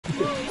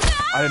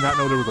I did not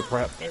know there was a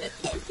trap.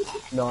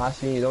 No, I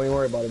seen you. Don't even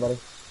worry about it, buddy.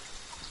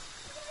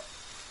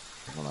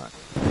 Hold on.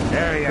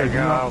 There you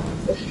go.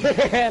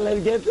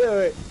 Let's get to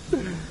it.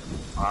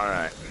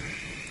 Alright.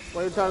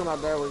 What are you talking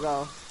about? There we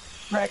go.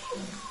 Crack.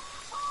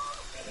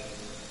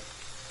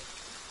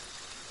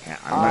 Yeah,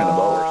 I'm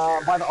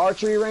right by the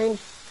archery range.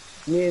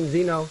 Me and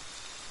Zeno.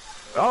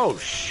 Oh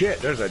shit,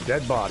 there's a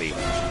dead body.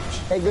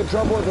 Hey, good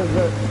trouble. Does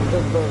the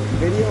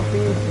video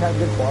feed have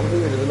good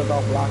quality, or does it look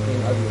all blocky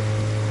and ugly?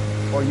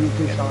 Or you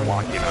too, Sean?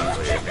 Blocky and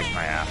ugly. It makes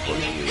my ass look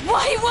huge.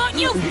 Why won't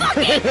you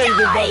fucking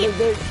die?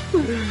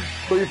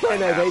 Who you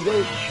playing as,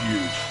 AJ?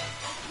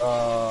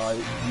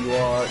 You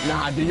are...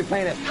 Nah, dude, you're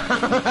playing as...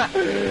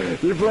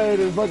 you're playing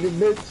as fucking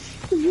bitch.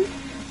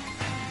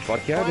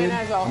 Fuck yeah, dude.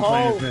 As a I'm whole.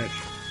 playing as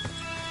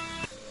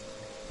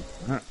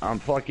bitch. I'm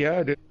fuck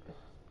yeah, dude.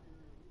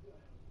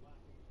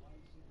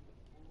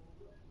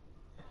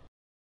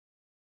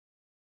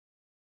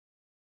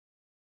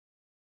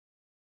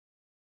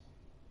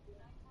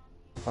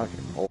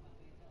 Fucking hole.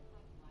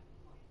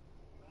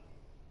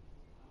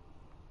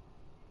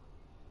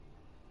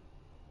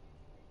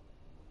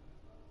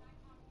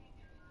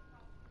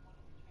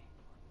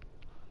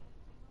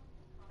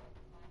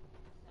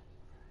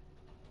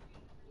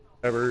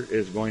 Whatever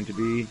is going to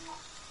be.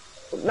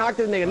 Knock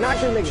this nigga, knock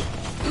this nigga.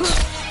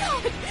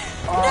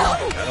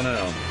 I don't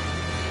know.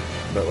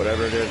 But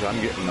whatever it is,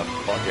 I'm getting the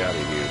fuck out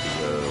of here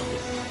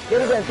because.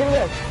 Get it back, get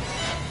it back.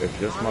 If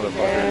this motherfucker.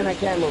 And I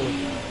can't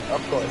move.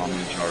 Of course. I'm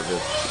in charge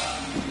of.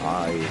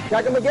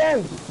 Crack him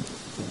again.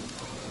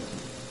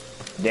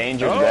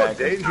 Danger, oh, back.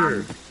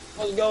 danger.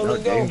 Let's go, No,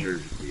 let's go.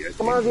 danger. Yes,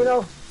 Come on,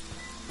 Zeno.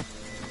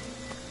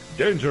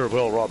 Danger,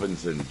 Will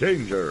Robinson.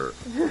 Danger.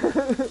 I'm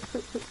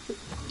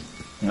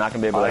not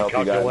gonna be able to I help you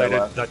guys.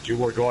 calculated that you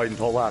were going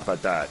to laugh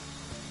at that.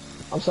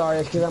 I'm sorry,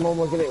 it's because I'm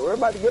almost getting... We're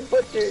about to get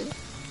butchered.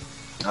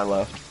 I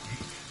left.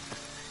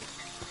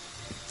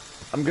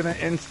 I'm gonna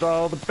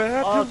install the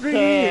battery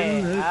Okay,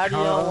 in the how do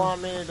you car.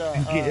 want me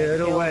to Get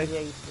kill away.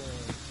 Jason?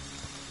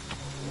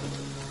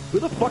 Who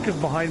the fuck is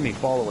behind me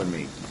following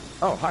me?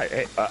 Oh, hi.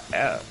 Hey,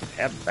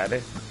 baby.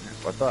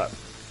 What's up?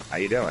 How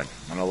you doing?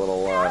 On a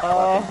little,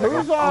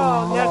 who's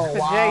next to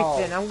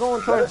Jason? I'm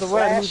going towards the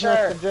west. Who's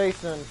next to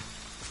Jason?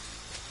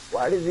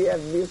 Why does he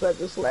have to be such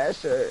a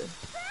slasher?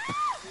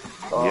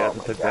 Oh, yes,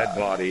 it's a dead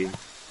body.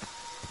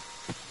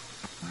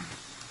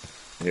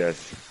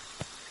 Yes.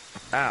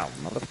 Ow,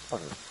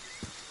 motherfucker.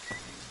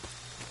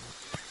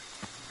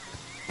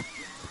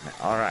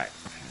 Alright.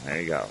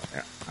 There you go.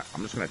 Yeah,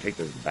 I'm just gonna take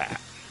this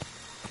back.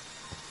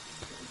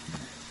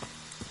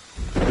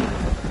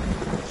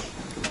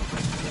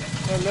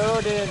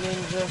 Hello there,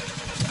 ninja.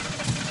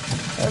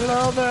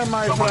 Hello there,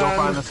 my Someone friend.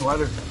 go find the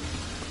sweater.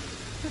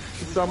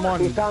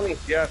 Someone. Tommy.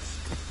 Yes.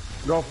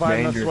 Go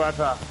find Danger. the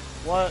sweater.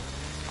 What?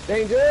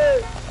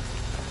 Danger!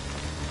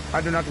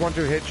 I do not want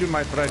to hit you,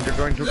 my friend. You're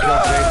going to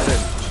kill Jason.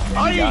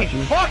 Aye,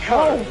 fuck her!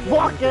 Oh,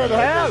 fucking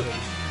hell!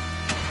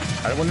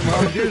 I wouldn't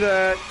want to do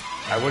that.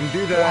 I wouldn't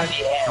do that.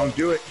 Don't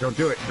do it. Don't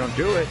do it. Don't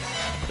do it.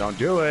 Don't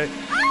do it.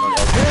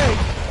 Okay.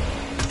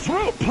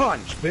 Throat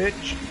punch,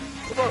 bitch.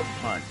 Throat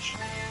punch.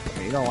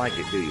 You don't like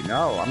it, do you?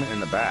 No, I'm in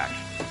the back.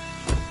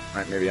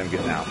 Right, maybe I'm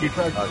getting out. He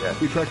tracked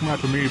him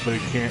after me, but he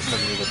can't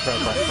because there's a trap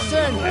right in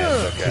front of him.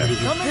 Okay.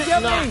 Come and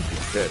get me!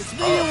 It's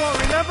me you won't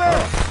remember!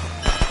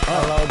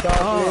 Hello,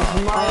 darkness,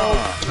 my old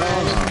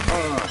friend.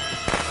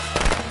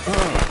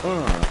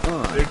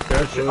 Take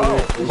that shit. Oh,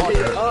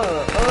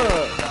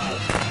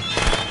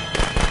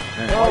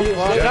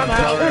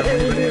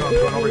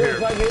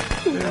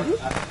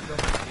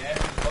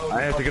 I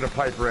have to get a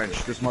pipe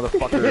wrench. This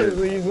motherfucker is.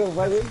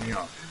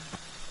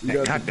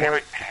 God damn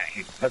it.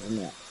 He pissed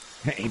me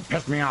off. He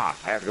pissed me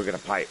off. I have to go get a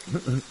pipe.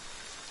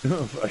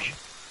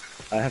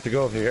 I have to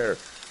go over here.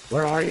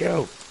 Where are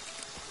you?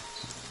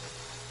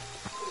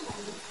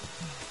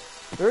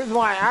 The reason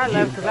why I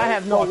left because I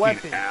have no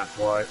weapon.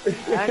 Asswipe.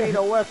 I need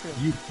a weapon.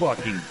 You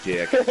fucking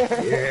dick.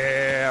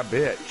 Yeah,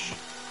 bitch.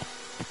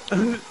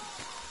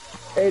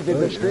 Hey, did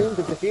the stream,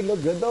 did the feed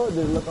look good though? Or did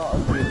it look all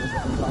ugly?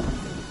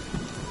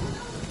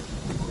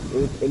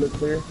 It looked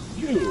clear?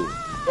 You.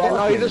 Yeah,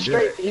 no, he's a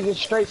straight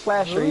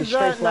slasher. He's Who's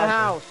straight that in the slasher.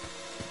 house?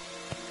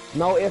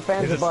 No ifs, He's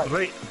ands, a buts.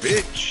 straight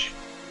bitch.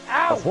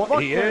 Ow, That's what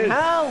fucking he is.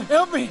 hell!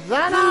 Help me!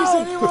 Zano! Please,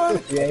 anyone!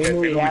 Yeah, he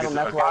knew he had him,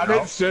 that's why. I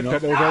didn't sit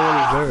that. It was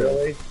already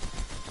there.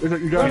 You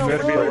got No, a med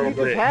no, spray. you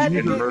just had to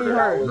get me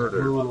hurt. You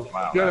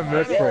got a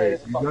med spray.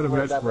 You got a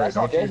med spray, That's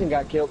how don't you? Jason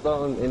got killed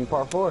though in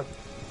part 4.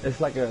 It's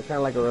like a kind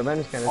of like a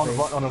revenge kind of thing.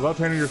 On the left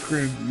hand of your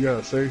screen,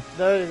 yeah, see?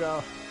 There you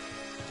go.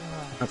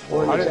 That's I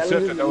horrible. didn't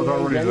sit that. That was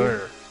already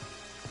there.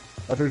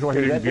 That's the reason why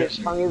he didn't get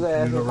me. Hung his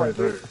ass He was in right part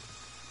there.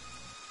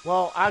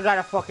 Well, I got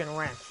a fucking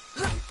wrench.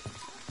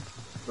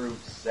 Fruit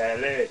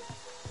salad.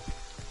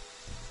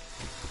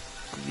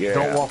 Yeah.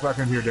 Don't walk back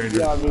in here, Danger.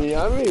 Yummy,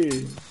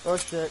 yummy. Oh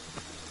shit.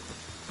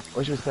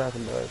 Wish we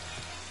cracking, bud.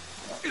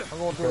 I'm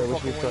going through the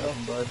fucking window.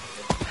 Bud.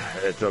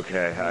 It's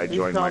okay. I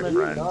joined my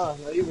friends.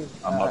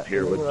 I'm up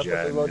here with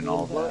Jen and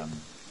all them.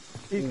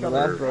 He's That's coming.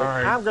 right.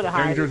 Alright, I'm gonna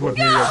hide. Danger's with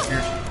me up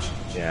here.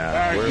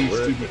 Yeah,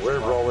 we're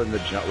rolling the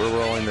J's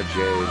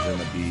and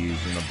the B's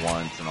and the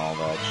blunts and all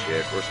that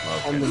shit. We're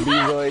smoking. And the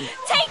B-Zoid.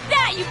 Take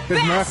that, you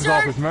His mask is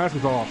off. His mask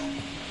is off.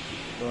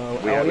 We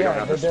don't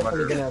have they're the definitely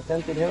sweater. gonna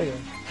attempt it, hell yeah.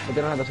 But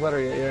they don't have the sweater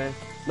yet, yeah.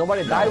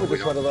 Nobody died with the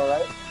sweater though,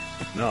 right?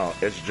 No,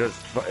 it's just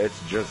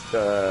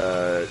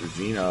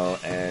Zeno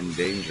and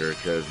Danger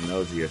because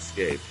Nosy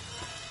escaped.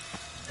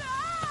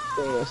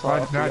 Yeah,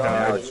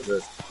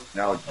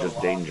 Now it's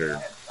just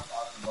Danger.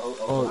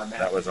 Oh,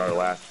 That was our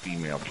last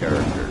female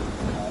character.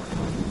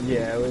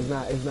 yeah, it's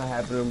not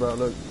happening, bro.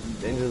 Look,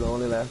 Danger's the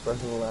only last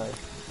person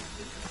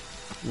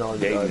alive. No,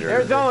 Danger.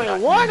 There's only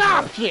one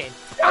option.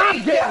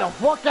 I'm getting the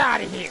fuck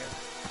out of here.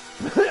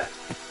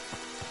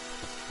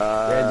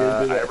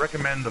 I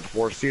recommend the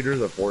four-seater.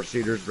 The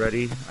four-seater's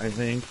ready, I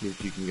think,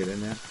 if you can get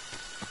in there.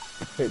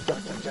 Hey,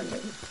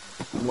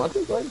 what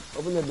is it?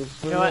 Open that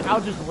bitch. You know what?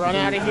 I'll just run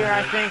out of here.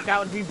 I think that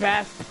would be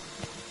best.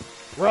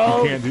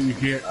 Roll. You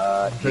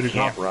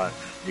can't run.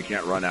 You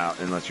can't run out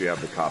unless you have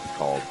the cops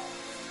called.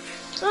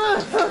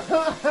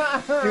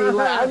 Dude,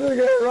 like, I'm just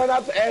gonna run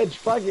out the edge.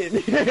 Fuck it.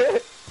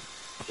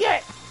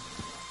 Shit.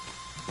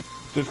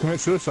 Just commit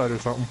suicide or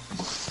something.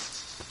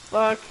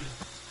 Look.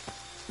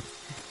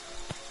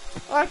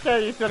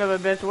 Okay, you son of a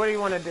bitch. What do you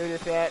want to do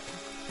this at?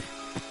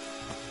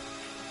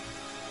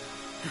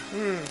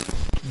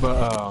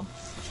 But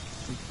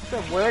So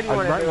where do you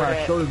want to do it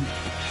at?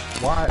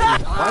 Why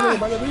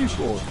everybody leave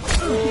for?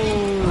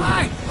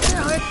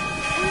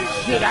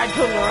 Shit, I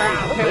turned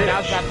around too, and I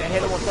was about to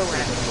hit him with the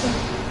wrench.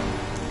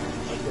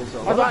 I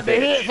was about to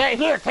hit it.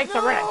 Here, take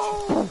the wrench.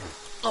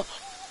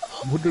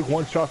 Who took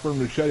one shot from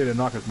the machete to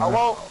knock his mask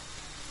Hello? off?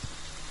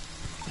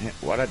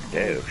 What a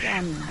douche.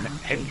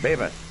 Hey,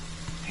 baby.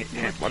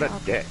 What a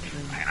dick.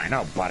 I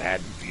know,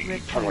 butthead. You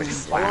totally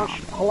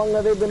slashed. How long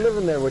have they been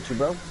living there with you,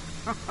 bro?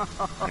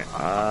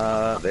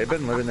 They've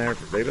been living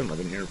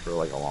here for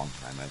like a long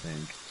time, I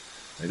think.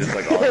 They just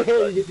like all of a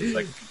sudden, just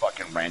like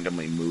fucking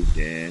randomly moved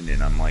in,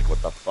 and I'm like,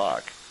 what the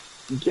fuck?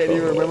 You can't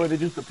even remember, they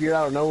just appeared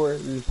out of nowhere.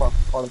 You just part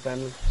of the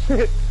family.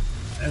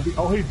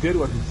 All he did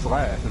was he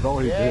slashed. That's all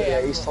he did.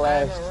 Yeah, he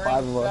slashed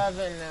 5 of us.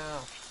 7 now.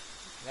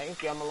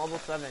 Thank you, I'm a level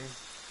 7.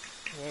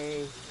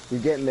 Yay. You're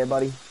getting there,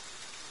 buddy.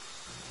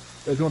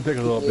 It's gonna take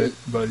a little bit,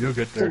 but you'll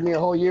get there. Took me a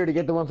whole year to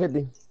get to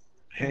 150.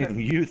 Hey,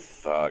 you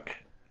suck.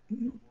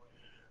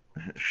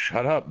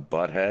 Shut up,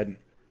 butthead.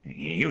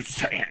 You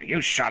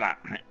shut up.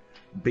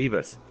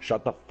 Beavis,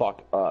 shut the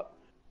fuck up.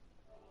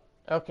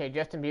 Okay,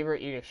 Justin Bieber,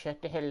 either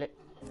shut the hell up.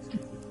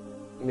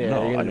 Yeah,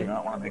 No, I do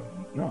not want to make...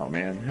 No,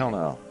 man. Hell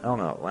no. Hell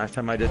no. Last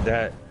time I did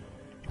that,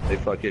 they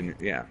fucking...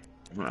 Yeah.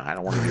 I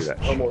don't want to do that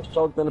shit. Almost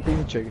choked on a piece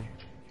of chicken.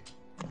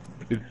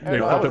 They Hey,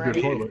 fucked up alright.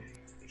 your toilet.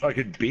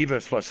 Fucking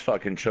Beavis was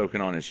fucking choking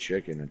on his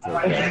chicken. It's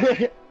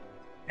okay.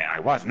 And I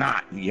was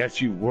not.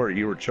 Yes, you were.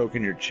 You were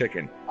choking your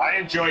chicken. I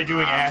enjoy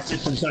doing acid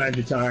from time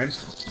to time.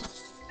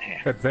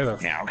 Hey, Bella,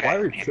 Yeah, okay. why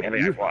are Yeah,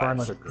 maybe you I crying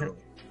was. like a girl?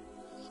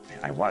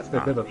 I was Hey,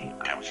 not. Bella.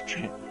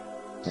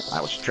 I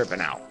was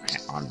tripping out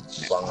on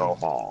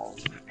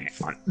balls.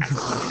 On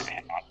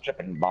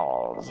tripping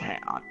balls.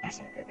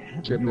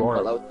 Tripping You are.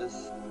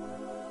 pelotas.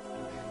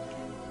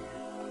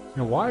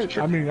 You know, why?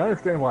 I mean, I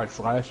understand why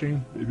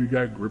slashing, if you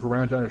got grip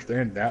around, I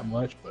understand that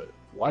much, but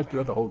why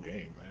throughout the whole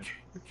game, man?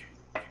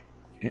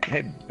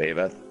 Hey,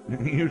 Beavis,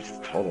 you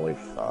totally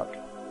suck.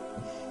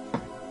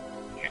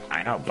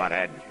 I know,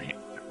 butthead.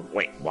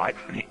 Wait, what?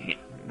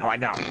 No, I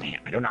don't.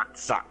 I do not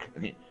suck.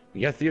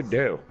 Yes, you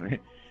do.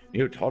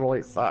 You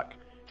totally suck.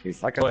 You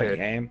suck at the Butthead.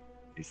 game.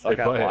 You suck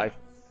Hey, at butthead. life.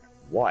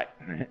 What?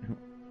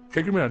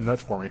 Kick him in the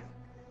nuts for me.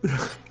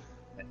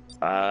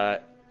 Hey,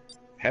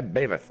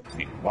 Beavis.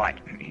 What?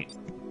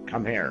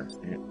 Come here.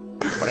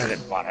 What is it,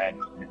 butthead?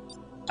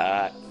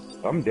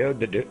 Some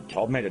dude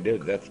told me to do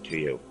this to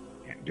you.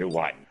 Do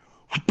what?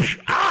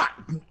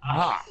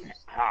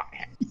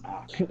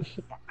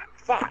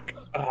 Fuck.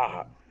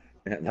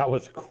 That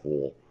was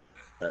cool.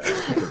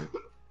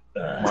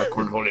 Mark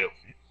Cornholio.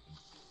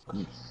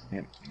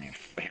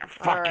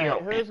 Fuck Alright, you.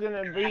 who's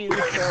gonna be the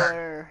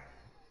killer?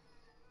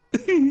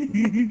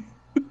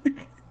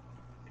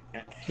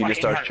 He just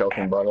starts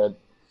choking butthead.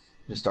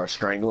 Just starts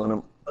strangling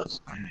him.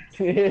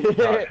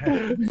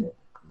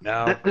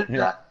 No.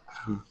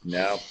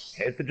 No.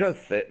 He's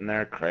just sitting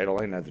there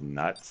cradling his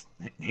nuts.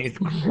 He's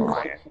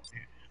crying.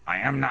 I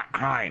am not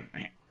crying.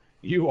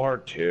 You are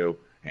too.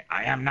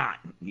 I am not.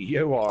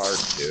 You are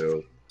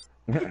too.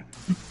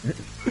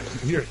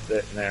 You're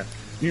sitting there.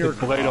 You're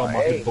Blade on my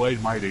crying.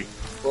 Blade Mighty.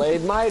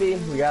 Blade Mighty,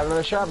 we got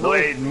another shot, boy.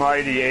 Blade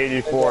Mighty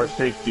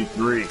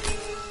 8463.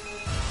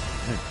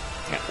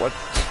 What's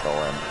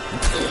going?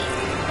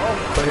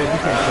 But if you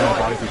can't kill a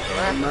body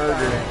because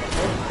Murder.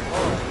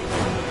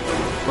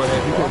 But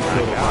if you can't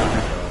kill a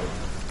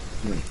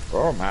body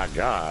Oh my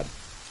god.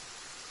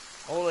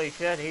 Holy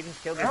shit, he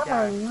just killed this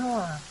guy.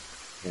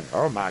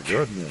 Oh my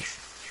goodness.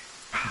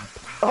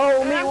 Oh,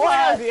 And me I'm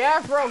what? the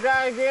Afro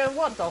guy again,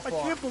 what the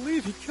fuck?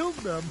 believe he killed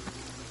them.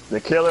 The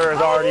killer is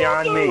already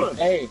on me.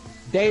 Hey,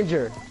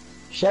 Danger.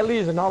 Shelly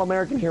is an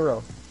all-American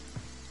hero.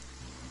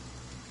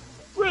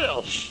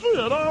 Well,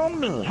 shit on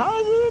me. How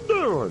you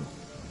doing?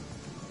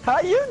 How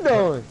you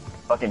doing?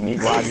 Fucking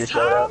meat wad just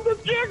showed up. the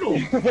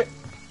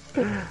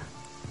jiggle.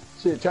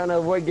 Shit, trying to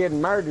avoid getting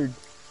murdered.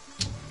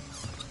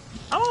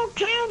 I want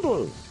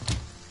candles.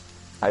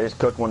 I just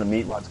cooked one of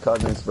Meatwad's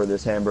cousins for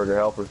this hamburger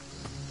helper.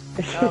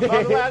 By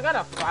the way, I got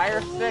a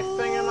fire stick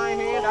thing in my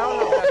hand. I don't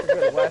know if that's a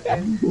good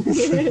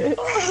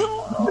weapon.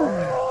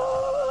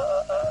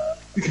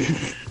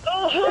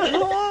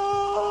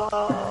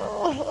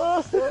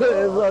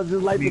 Just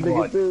like the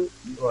nigga too.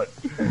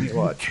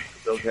 Meatwad.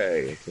 It's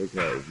okay. It's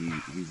okay.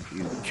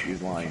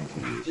 He's lying to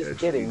you. Just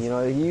kidding. You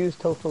know, he used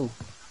tofu.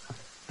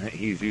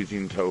 He's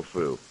using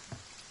tofu.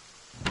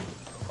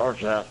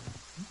 Okay.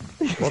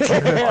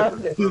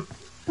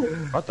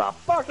 What the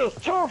fuck is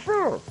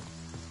tofu?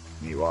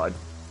 Meatwad.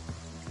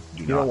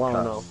 You don't want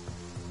to know.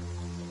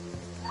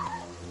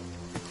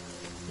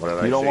 What did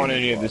I You don't say, want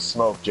any Meatwad? of this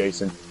smoke,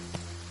 Jason.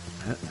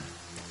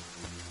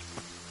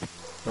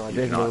 No, I You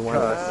didn't cannot really want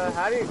to. cuss.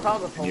 How do you call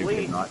the And you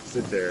police? cannot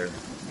sit there,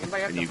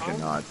 Anybody have and the you phone?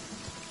 cannot.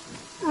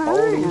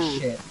 Holy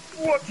shit.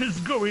 What is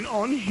going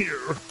on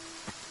here?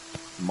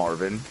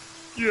 Marvin,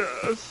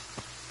 Yes.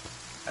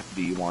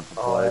 do you want to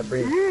Oh, play? that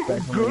brings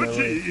back some memories.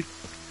 Goody.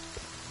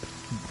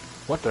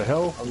 What the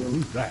hell?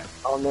 Who's that?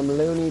 On them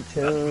Looney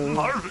Tunes.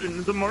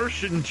 Marvin the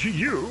Martian to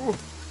you.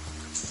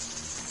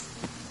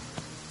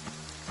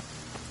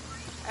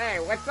 Hey,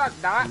 what's up,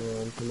 Doc?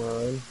 Man, come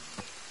on.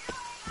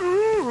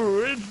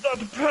 Ooh, it's that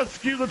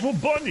pesky little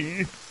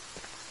bunny.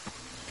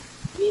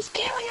 He's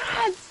killing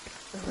us!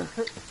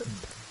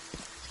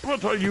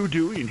 What are you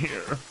doing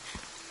here?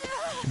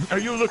 Are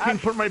you looking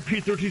for my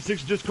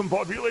P-36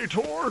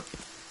 discombobulator?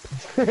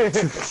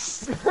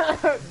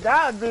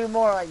 That would be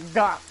more like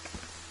Doc.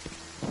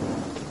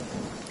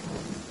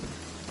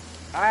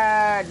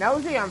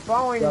 Nosy, I'm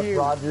following Duck you.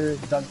 Rogers,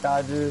 Duck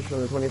Dodgers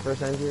from the 21st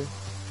century.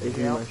 They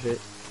see Yep. my shit.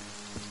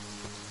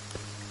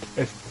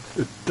 It's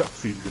duck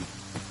season.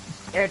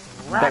 It's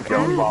Don't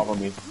raccoon. follow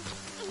me.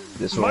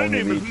 This will My only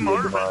name lead is to your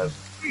Marvin. demise.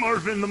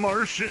 Marvin the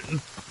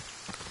Martian.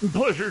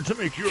 Pleasure to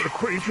make your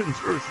acquaintance,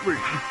 Earthling.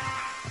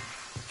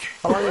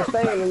 How long you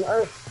staying in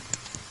Earth?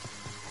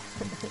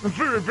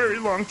 For a very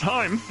long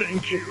time,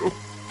 thank you.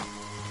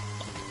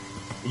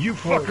 You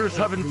fuckers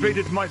have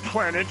invaded my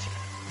planet,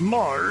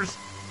 Mars.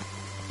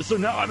 So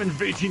now I'm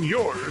invading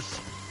yours.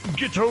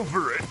 Get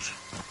over it.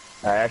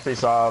 I actually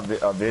saw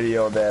a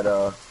video that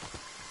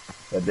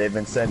that they've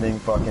been sending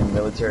fucking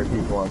military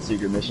people on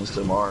secret missions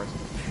to Mars.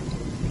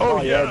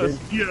 Oh, yeah,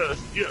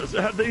 yes.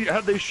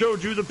 Had they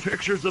showed you the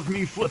pictures of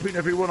me flipping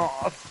everyone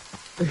off?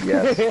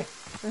 Yes.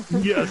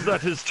 Yes,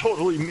 that is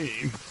totally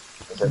me.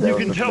 That You was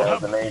can the- tell that how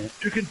was the main-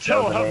 you can that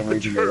tell was the how main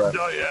reason they perturbed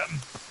left.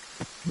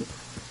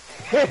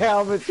 I am.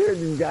 How mature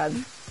you got?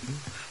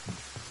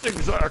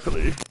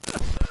 Exactly.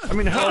 I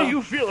mean, how do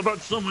you feel about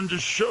someone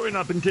just showing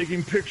up and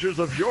taking pictures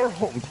of your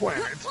home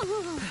planet?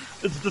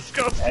 It's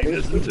disgusting,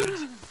 isn't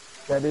it?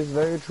 That is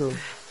very true.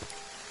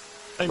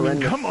 I mean,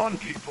 Horrendous. come on,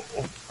 people.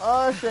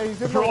 Oh, shit,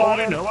 he's in the For all I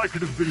water. know, I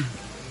could have been.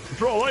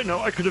 For all I know,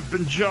 I could have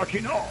been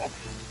jacking off.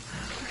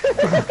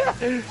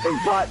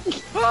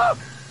 But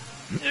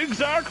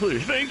Exactly.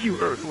 Thank you,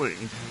 Earthling.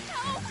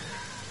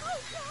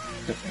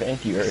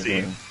 Thank you,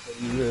 Earthling.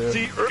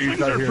 See, Earthlings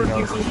not are here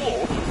pretty now.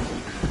 cool.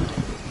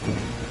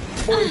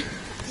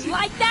 I'm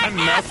Like that,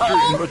 mastering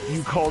asshole! what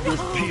you call this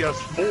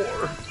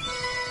PS4.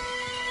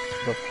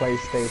 the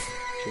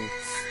PlayStation.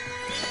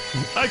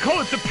 I call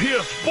it the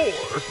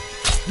PS4.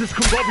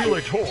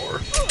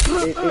 Discombobulator.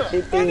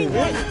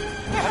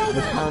 It is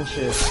the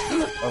conscious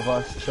of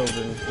us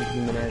children of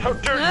human How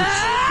energy. dare you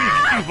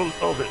speak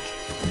evil of it?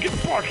 Get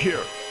back here.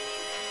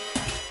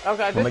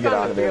 Okay, I'm gonna this get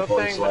out sounds of a there real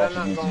before he thing, but I'm slashes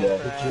not me going to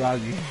for death.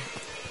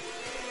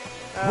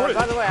 that.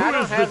 By the way, I Who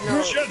don't is have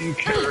this no... Jen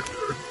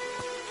character?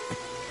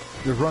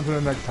 Just run to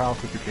the next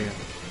house if you can.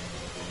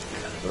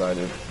 That's what I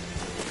do.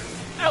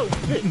 Oh,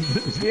 shit.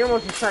 He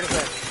almost just tried to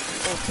hit.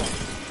 Oh, fuck.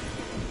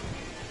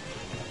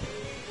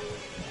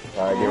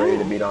 Alright, get ready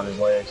to beat on his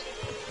legs.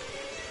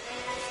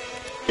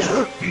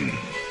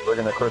 We're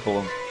gonna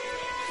cripple him.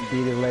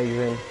 Beat his legs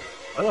in.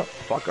 Where the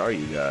fuck are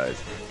you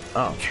guys?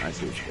 Oh, I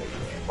see what you guys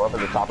are. We're up at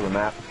the top of the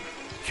map.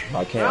 I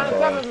We're can't. on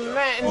top of the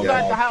mat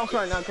inside the house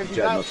right now because he's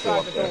Jed must go outside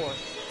up the there. door.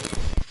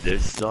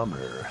 This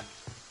summer,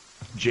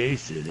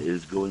 Jason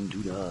is going to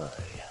die.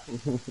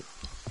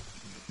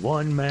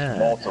 One man,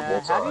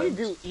 Multiple How do you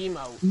times. do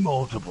emote?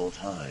 multiple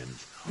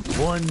times.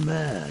 One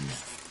man.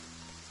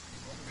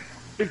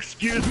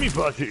 Excuse me,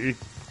 buddy.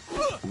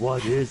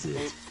 What is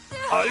it?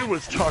 I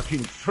was talking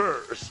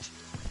first.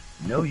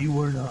 No, you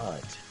were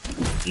not.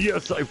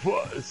 Yes, I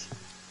was.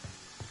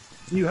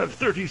 You have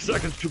 30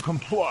 seconds to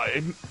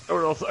comply,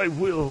 or else I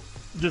will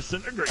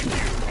disintegrate you.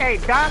 Hey,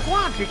 Doc,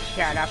 why don't you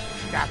shut up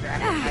and stop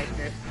acting like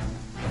this?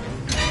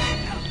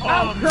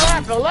 Oh,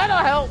 crap, a little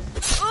help.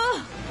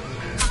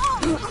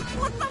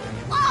 What the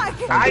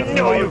fuck? I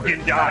know you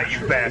can die,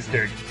 you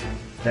bastard.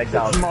 Next It's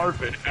house.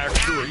 Marvin,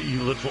 actually,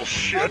 you little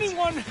shit.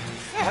 Anyone,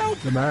 help!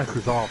 The mask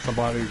is off.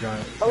 Somebody got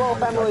it. Hello,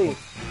 family.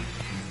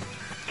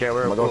 Okay,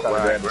 we're I'm gonna go try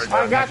to grab this.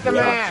 I got the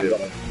man.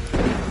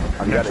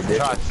 I got a ditch.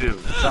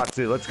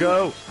 Tatsu, let's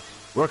go.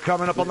 We're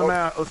coming up on the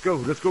map. Let's go.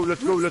 Let's go.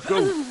 Let's go. Let's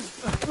go.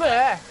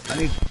 Bleh. I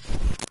need.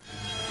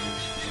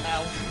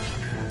 Ow.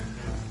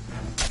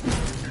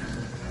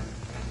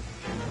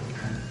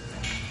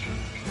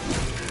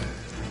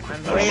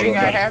 I'm bleeding.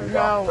 I have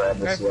no.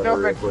 The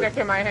stupid stick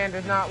in my hand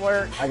does not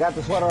work. I got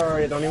the sweater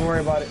already. Don't even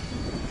worry about it.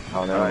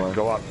 Oh, no, All right,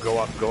 go up, go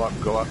up, go up,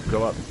 go up,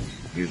 go up.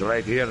 He's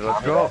right here.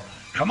 Let's go.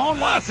 Come on,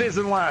 lassies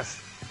and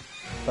lass.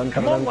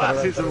 Come on,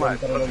 lassies and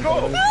lass. Let's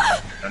go.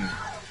 And,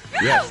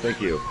 yes, thank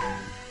you.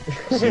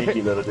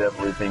 Sneaky little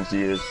devil he thinks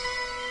he is.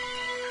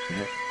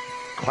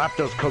 Clap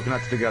those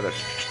coconuts together.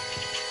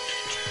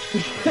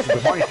 This is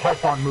the Monty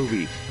Python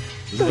movie.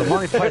 This is the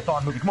Monty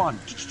Python movie. Come on.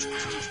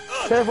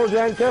 Careful,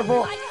 Jen,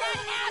 careful. Like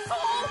that,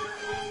 asshole!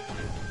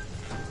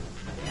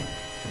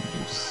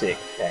 You sick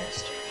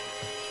bastard.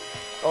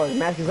 Oh, his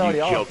mask is already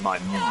You off. killed my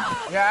mom.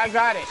 Yeah, I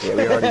got it. Yeah,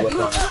 we already went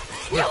on.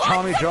 Where's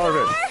Tommy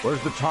Jarvis?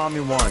 Where's the Tommy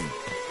one?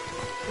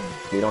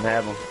 We don't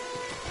have him.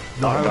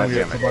 No, I don't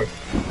damn get it.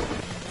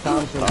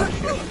 Thompson.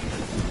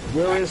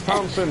 Where is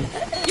Thompson?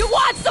 You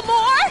want some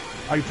more?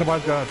 Like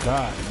somebody's gotta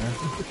die, man.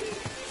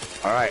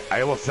 All right,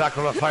 I will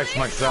sacrifice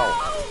myself.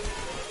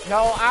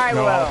 No, I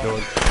No, will. I'll do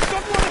it.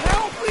 Someone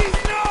help, please,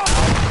 no!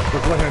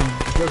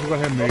 Just let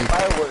him me.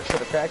 Fireworks should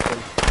have cracked him.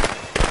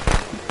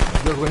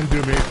 Just let him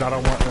do me. I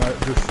don't want.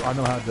 I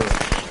know how to do it.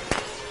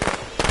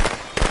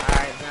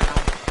 Alright, now.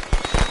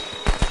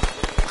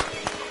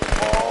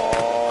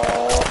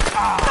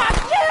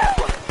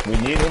 We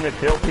need him to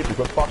kill people.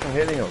 Quit fucking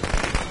hitting him.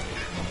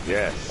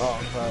 Yes. Oh,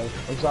 I'm sorry.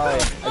 I'm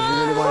sorry. I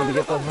really wanted to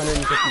get those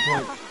 150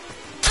 points.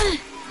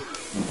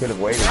 You could have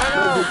waited.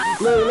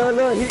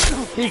 No.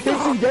 He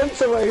thinks he done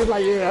somewhere. He's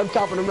like, yeah, I'm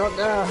chopping him up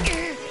now.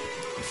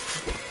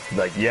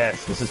 Like,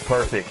 yes, this is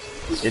perfect.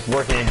 It's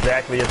working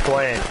exactly as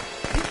planned.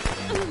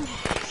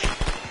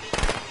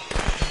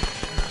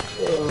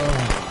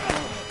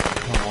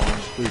 Come on,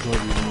 please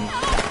let me.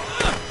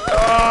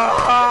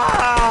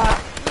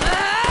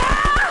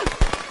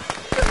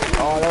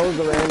 Oh, that was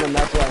the random.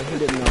 That's why he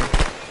didn't know.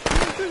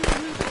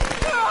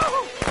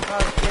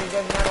 Oh, shit,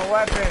 doesn't have a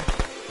weapon.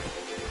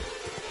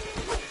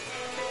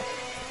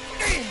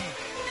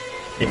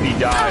 If he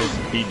dies,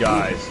 he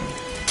dies.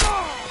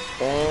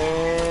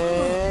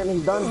 And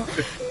he's done.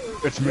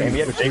 It's me. Maybe he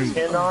had a It's big me.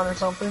 skin on or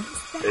something?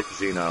 It's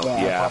Zeno.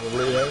 Yeah, Yeah.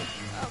 probably, right?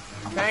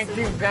 Thank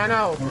you,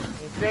 Zeno. You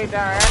saved our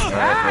ass.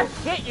 Ah,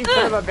 shit, you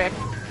son of a bitch.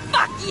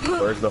 Fuck you!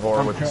 Where's the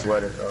whore with the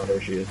sweater? Oh,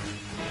 there she is.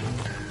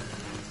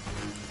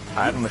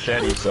 I have a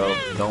machete, so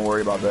don't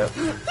worry about that.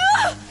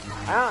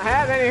 I don't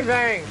have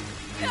anything.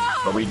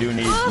 But we do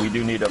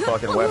need a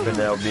fucking weapon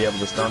that'll be able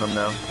to stun him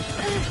now.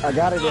 I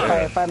got it.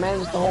 If I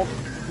manage to hold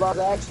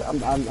the axe, I'm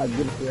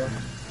good for you.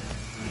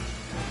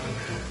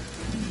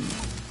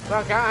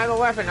 Look, I don't have a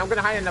weapon. I'm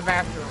gonna hide in the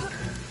bathroom.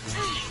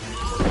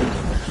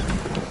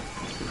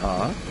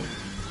 Huh?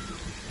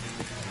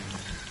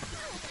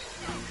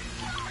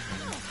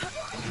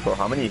 Bro,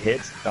 how many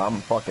hits?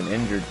 I'm fucking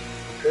injured.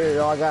 There you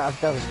go. I got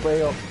a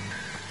spray up.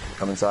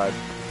 Come inside.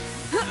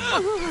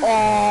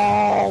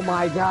 Oh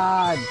my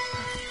god.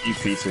 You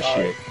piece of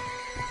shit.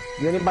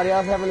 Does anybody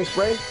else have any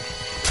spray?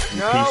 You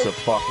No. piece of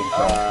fucking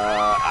crap.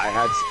 I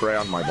had spray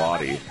on my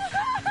body,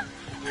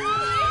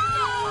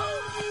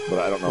 but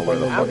I don't know where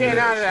the I'm fuck it getting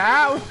out of is. the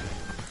house.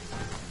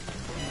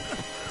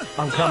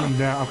 I'm coming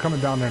down. I'm coming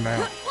down there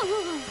now.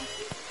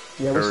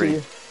 Yeah, we'll Hurry. see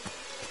you.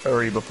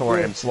 Hurry before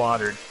I am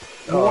slaughtered.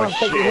 You want to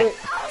take the hit?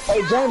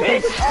 Hey, Jen,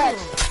 take the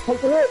axe.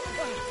 Take the hit.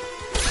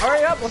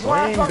 Hurry up before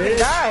I Swing, fucking bitch.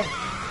 die.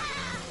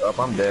 Up,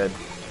 I'm dead.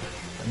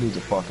 That dude's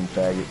a fucking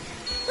faggot.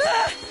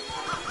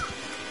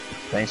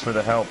 Thanks for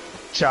the help.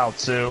 Ciao,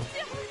 Tzu.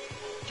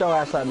 Get your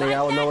ass out, nigga.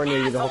 I was nowhere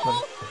near you the whole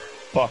time.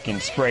 Fucking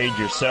sprayed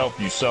yourself,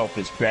 you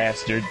selfish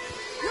bastard.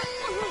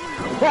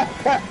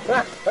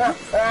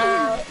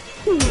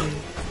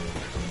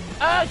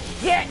 Oh,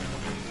 shit.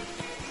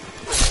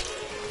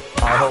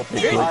 I hope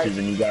it glitches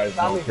and you guys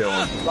don't kill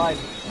him. Slide.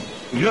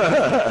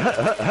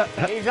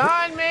 He's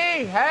on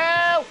me.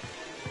 Help.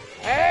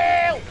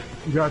 Help.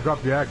 You gotta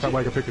drop the axe. That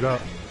way I can pick it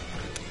up.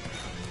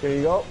 Here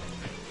you go.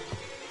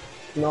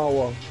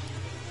 No,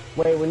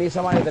 wait, we need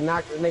somebody to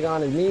knock this nigga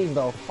on his knees,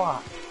 though.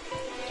 Fuck.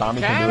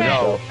 Tommy Damn can do it it.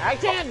 himself. I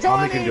can't do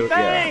Tommy can do it, yeah.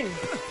 anything.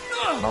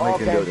 Tommy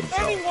can do it Okay.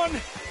 himself. Anyone,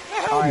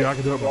 Yeah, I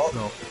can do it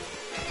myself.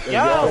 Yo.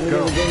 Let me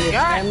Go. get your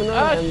God. stamina. Oh,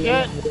 and-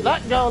 shit.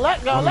 Let go.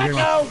 Let go. I'm Let getting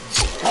go.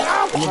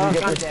 Let me Oh, get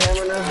your God.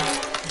 stamina.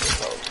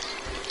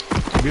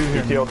 Get in You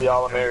here. killed the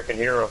all-American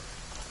hero.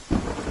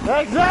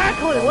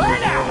 Exactly. Where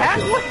the heck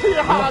was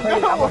y'all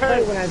I'm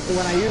afraid going?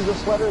 when I use the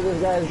sweater,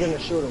 this guy is gonna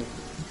shoot him.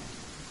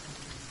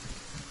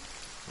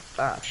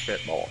 Ah,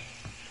 shit ball.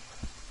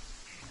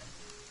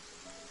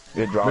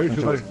 Good drop Maybe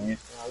into somebody- his knees.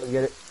 Let's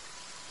get it.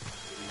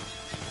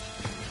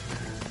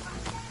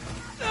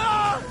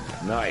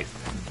 Nice.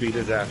 Beat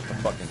his ass with a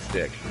fucking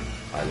stick.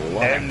 I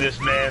love End it. this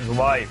man's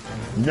life.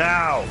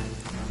 Now!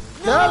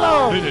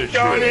 Hello. Finish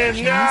Kill it.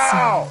 him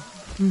now!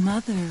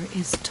 Mother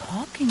is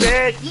talking.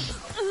 Bitch!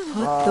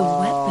 Put the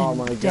Oh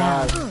my weapon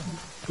god. down.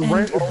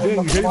 Jen,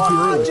 you hit him too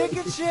early.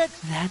 Chicken shit.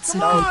 That's a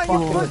That was good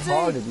fucking boy.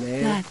 retarded,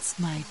 man. That's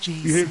my You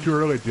hit him Jason. too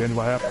early, Jen.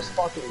 What happened? That's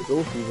fucking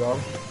goofy, bro.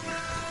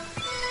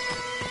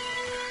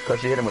 Because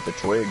she hit him with the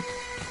twig.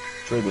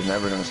 Twig was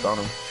never gonna stun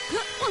him.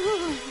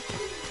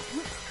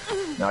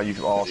 Now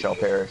you all shall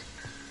perish.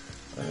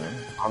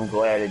 I'm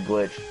glad it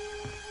glitched.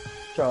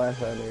 Get your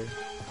ass out of here.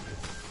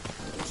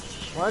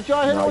 Why don't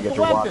y'all hit Now I him get with to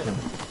the watch weapon?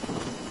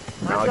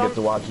 him. Now I get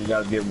to watch you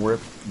guys get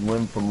ripped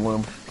limb from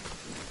limb.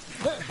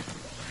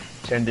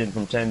 Tendon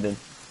from tendon.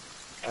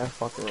 That's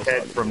fucking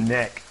Head retarded. from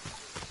neck.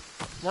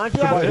 Why don't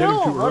you Somebody hit him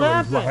kill too him? What early.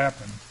 happened? What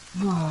happened?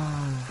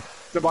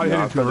 Somebody No,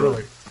 hit him too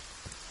early.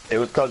 It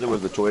was because it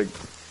was the twig.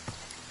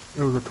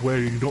 It was a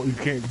twig. You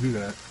can't do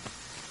that.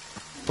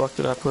 Fuck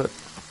did I put?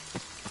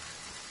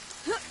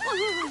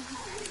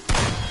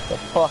 The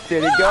fuck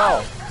did it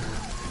go?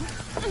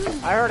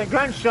 I heard a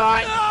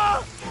gunshot.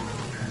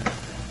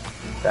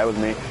 That was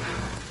me.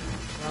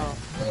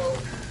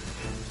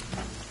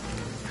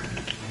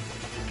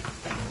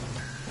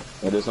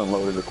 I just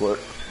unloaded the quick.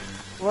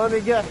 Let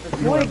me guess. The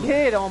twig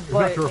hit him, It's but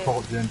not your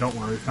fault, Jen. Don't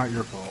worry. It's not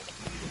your fault.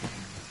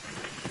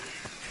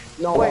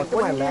 No, wait, look at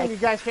what my do you mean leg. you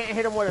guys can't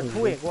hit him with a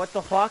twig? What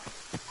the fuck?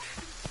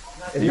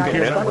 It's You not can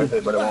your hit him fault. with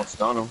it, but it won't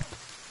stun him.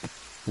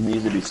 He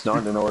needs to be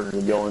stunned in order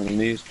to go on his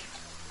knees.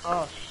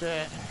 Oh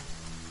shit.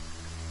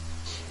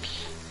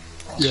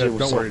 Yeah, Shit was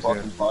don't so worry,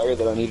 fucking Jen. fire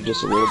that I needed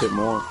just a little bit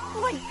more. Oh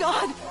my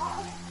God!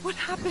 What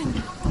happened?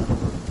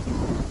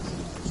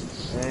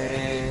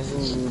 And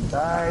who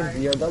died?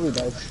 DRW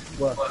died.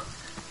 What?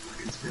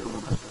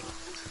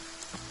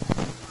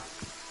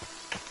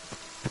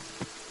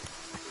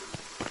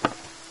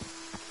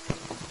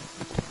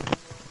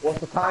 What's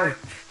the time?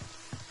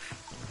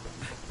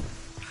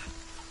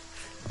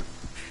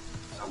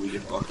 We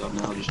get fucked up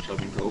now, just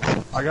chugging coke.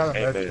 I got a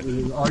Hey,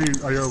 message.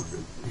 Are you?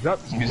 Is that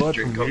You just blood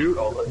drink from you?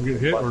 Coca-Cola. You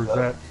get hit, or is Fucked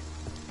that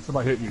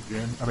somebody hitting you,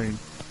 Jen? I mean,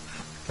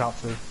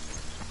 Topsy.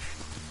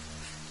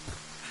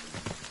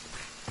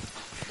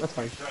 That's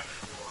fine.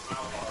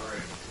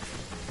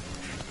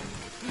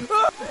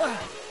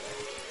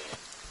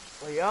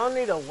 Well, y'all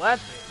need a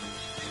weapon.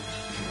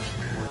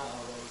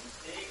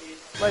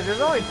 Wait,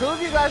 there's only two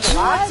of you guys You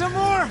want alive? some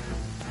more?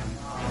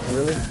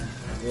 Really?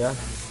 Yeah.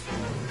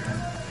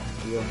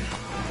 Yeah.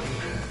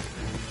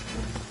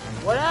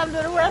 What happened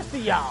to the rest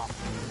of y'all?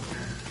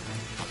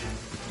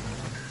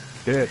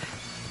 Dead.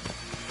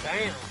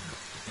 Damn.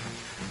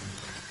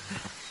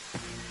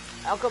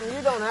 How come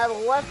you don't have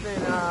a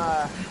weapon,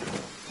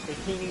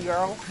 bikini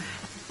girl?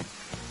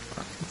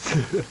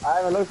 I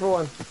haven't looked for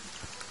one.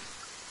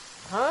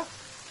 Huh?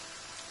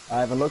 I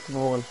haven't looked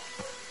for one.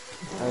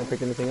 I haven't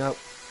picked anything up.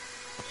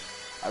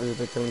 I've just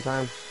been killing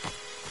time.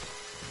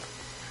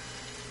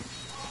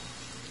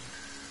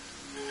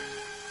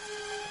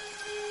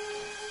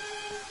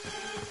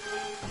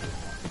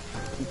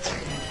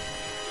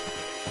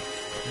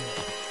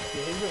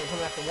 Yeah, he's gonna come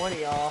after one of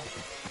y'all.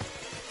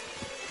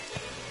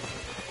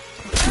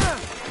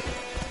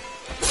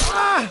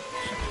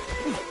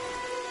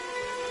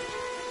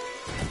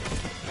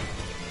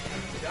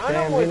 I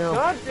Damn, know what's Vino.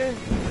 something.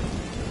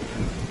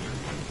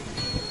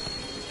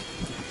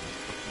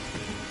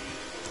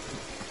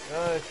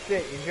 Oh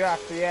shit, you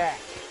dropped the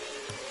axe.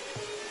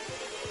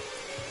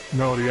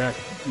 No, the axe.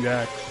 The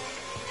axe.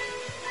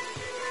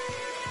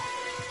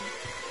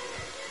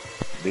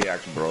 The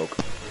axe broke.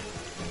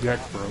 The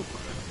axe broke.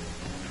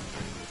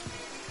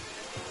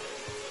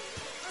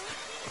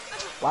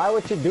 Why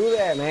would you do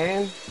that,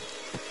 man?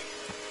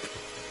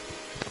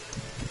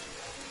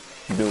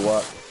 Do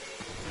what?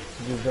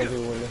 Just jump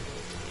through the window.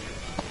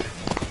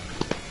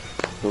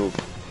 Who?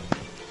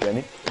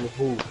 Jenny? In the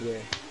pool, yeah.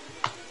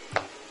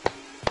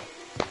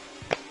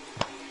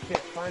 Shit,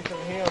 find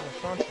some heals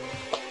or something.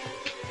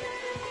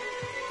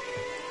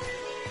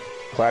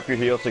 Clap your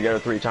heels together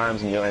 3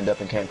 times and you'll end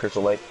up in Camp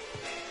Crystal Lake.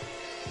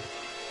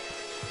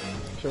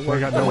 Sure I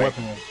got no Wait.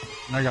 weapon.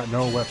 I got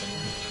no weapon.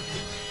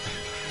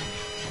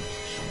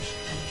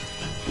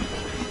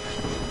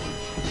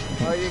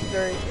 Oh, you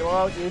three,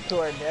 well, you two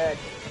are dead.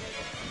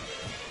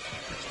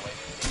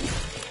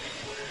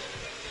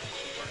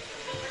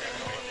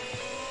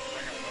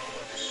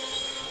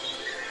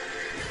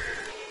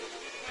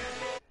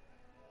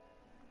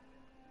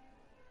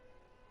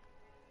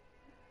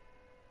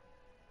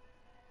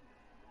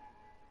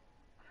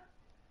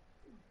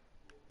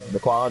 The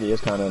quality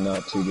is kind of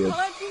not too good.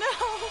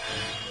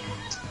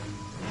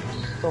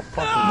 So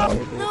fucking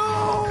bad,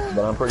 dude.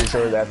 But I'm pretty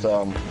sure that's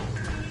how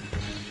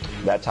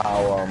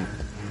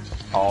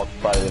all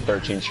Friday the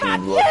 13th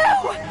streams look.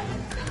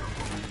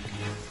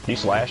 He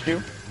slashed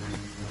you?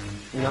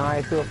 Nah,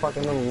 I threw a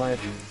fucking little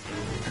knife.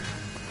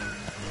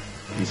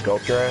 He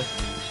scoped your ass?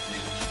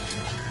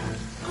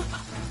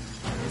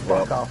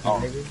 Fuck off, oh,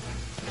 baby.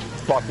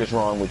 fuck is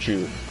wrong with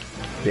you,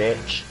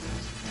 bitch?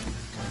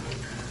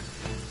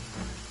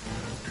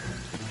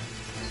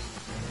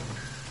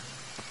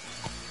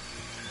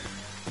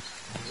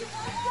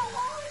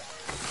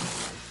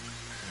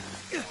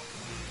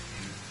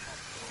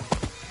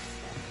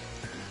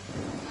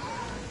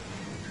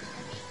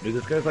 Dude,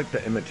 this guy's like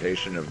the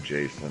imitation of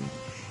Jason.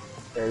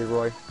 Hey,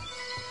 Roy.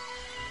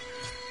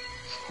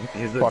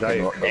 He's the Fucking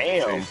diet Coke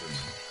damn. Jason.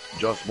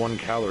 Just 1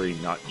 calorie,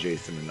 not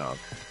Jason enough.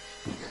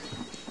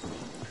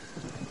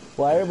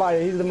 Well,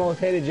 everybody, he's the most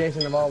hated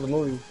Jason of all the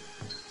movies.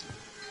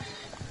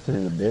 He's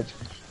a bitch.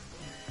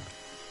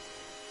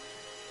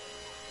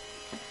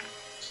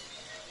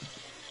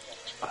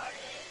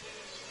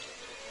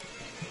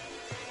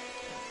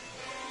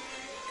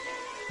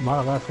 Am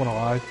I the last one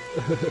alive?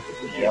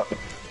 Yep.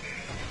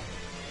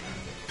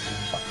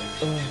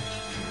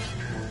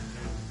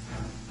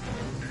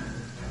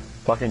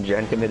 Fucking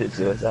Jen committed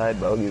suicide,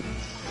 bogus.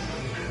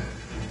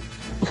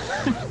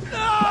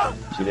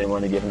 She didn't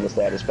want to give him the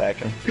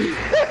satisfaction.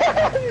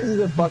 This is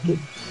a fucking...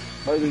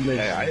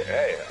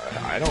 Hey,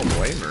 I don't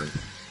blame her.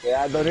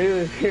 Yeah, I don't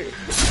either. Fucking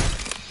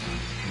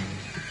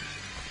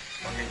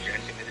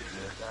Jen committed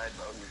suicide,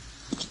 bogus.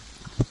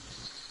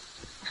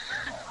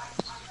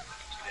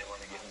 She didn't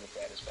want to give him the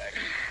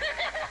satisfaction.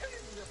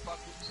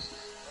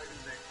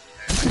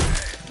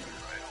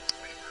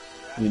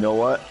 You know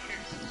what?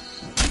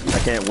 I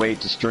can't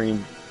wait to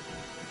stream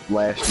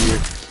last year.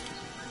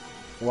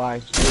 Why?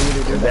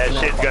 That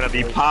shit's gonna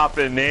be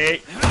popping,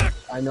 mate.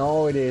 I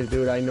know it is,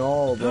 dude. I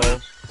know, bro.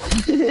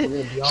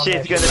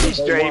 Shit's gonna be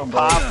straight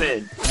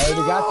popping. I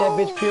already got that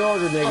bitch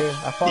pre-ordered, nigga.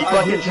 I He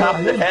fucking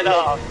chopped the head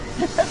off.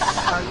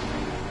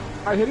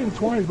 I hit him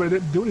twice, but it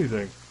didn't do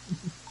anything.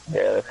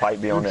 Yeah, the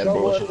fight be on that So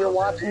bullshit. if you're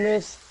watching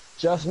this,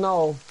 just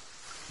know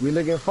we're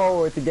looking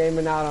forward to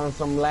gaming out on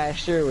some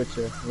last year with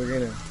you. We're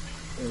gonna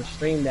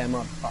stream that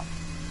motherfucker.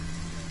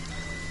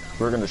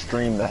 We're gonna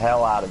stream the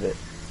hell out of it.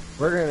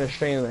 We're gonna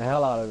stream the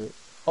hell out of it.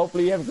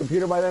 Hopefully you have a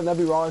computer by then.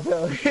 That'd be wrong as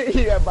hell.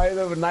 You have by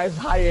then a nice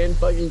high-end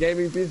fucking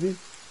gaming PC.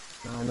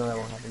 No, I know that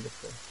won't happen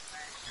this way.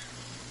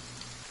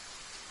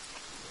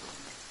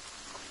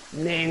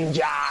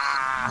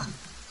 Ninja!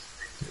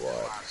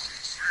 What?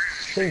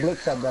 I think Blick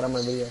said that on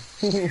my video.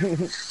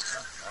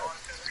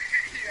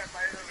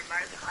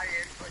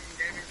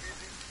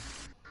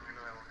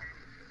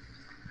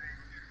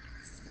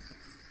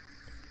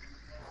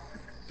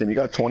 Then you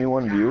got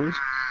 21 viewers?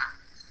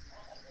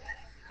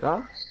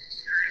 Huh?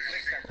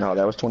 No,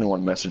 that was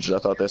 21 messages. I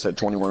thought that said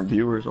 21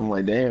 viewers. I'm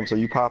like, damn, so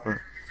you popping.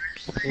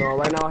 No,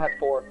 right now I have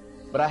 4.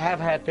 But I have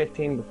had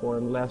 15 before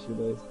in the last few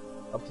days.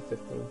 Up to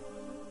 15.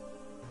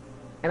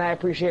 And I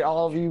appreciate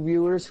all of you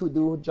viewers who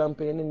do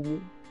jump in and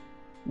view.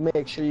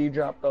 Make sure you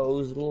drop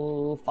those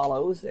little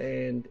follows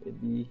and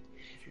it'd be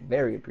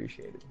very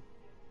appreciated.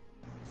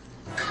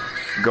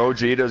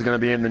 Gogeta's gonna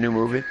be in the new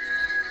movie.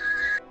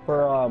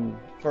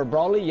 For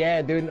Broly,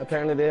 yeah, dude.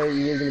 Apparently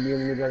he is gonna be in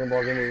the new Dragon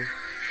Ball Z movie.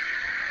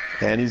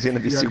 And he's gonna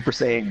be Super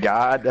Saiyan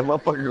God. That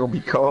motherfucker gonna be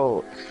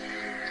cold.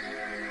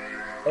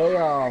 Hey,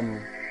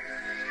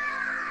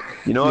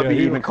 You know, it'd be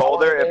even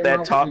colder if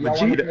that taught Y'all wanna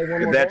play one Vegeta. If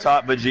more that game?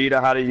 taught Vegeta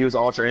how to use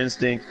Ultra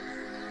Instinct.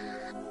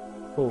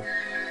 Cool.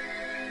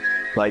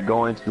 Like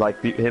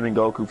him and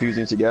Goku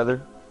fusing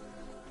together.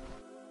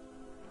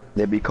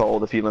 It'd be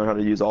cold if he learned how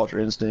to use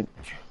Ultra Instinct.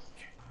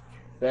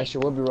 That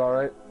shit would be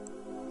alright.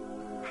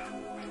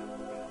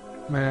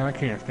 Man, I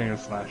can't stand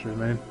slashers,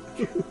 man.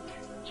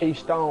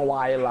 Keystone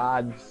Wire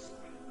lads.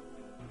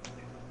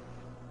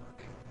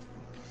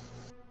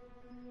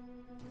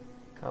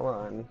 Come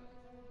on.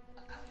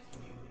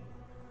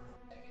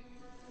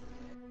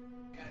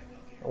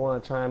 I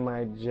want to try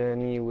my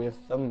journey with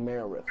the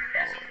marathon.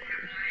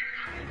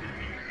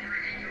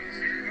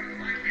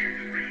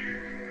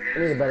 I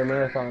need a better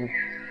marathon.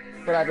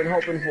 What I've been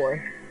hoping for.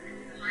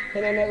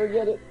 And I never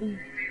get it.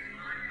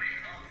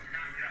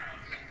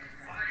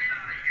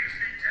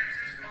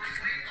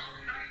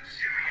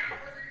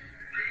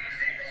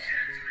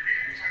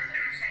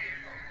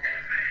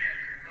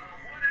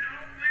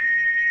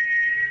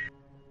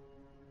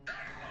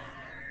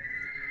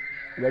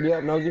 Ready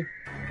up, Nosy?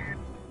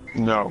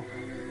 No.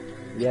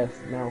 Yes,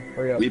 no,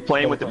 hurry up. We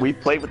played with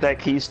that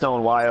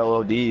Keystone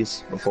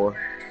YLODs before.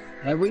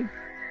 Have we?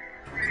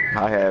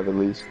 I have at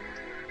least.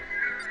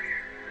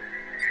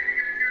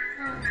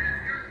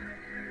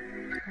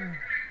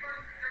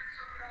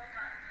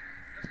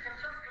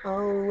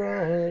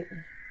 Alright.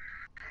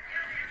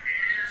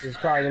 This is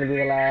probably gonna be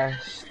the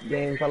last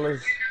game,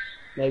 fellas.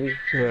 Maybe.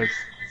 Yes,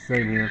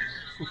 same here.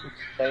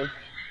 Same.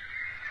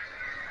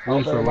 I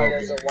hope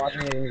everybody that's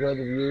watching and enjoyed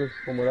the view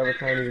from whatever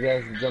time you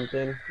guys jumped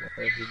in.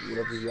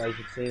 Whatever you guys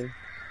have seen.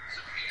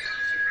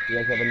 If you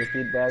guys have any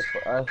feedback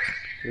for us,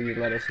 please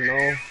let us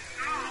know.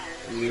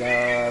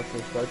 Love,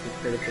 constructive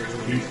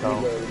criticism,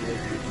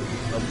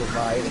 and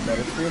provide a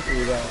better stream for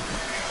you guys.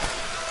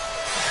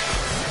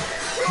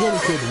 Really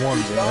could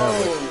one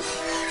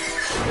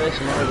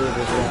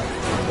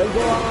Let's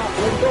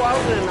go out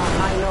on a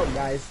high note,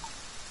 guys.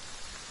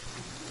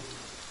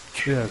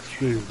 Yes,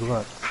 please,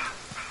 look.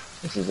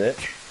 This is it.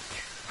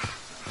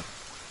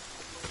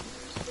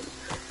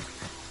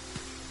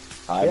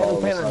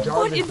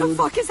 What in the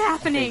fuck is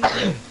happening?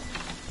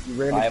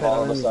 I've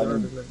all of a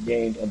sudden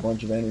gained a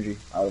bunch of energy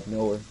out of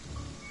nowhere.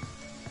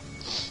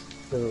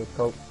 The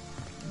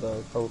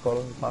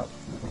Coca-Cola pop.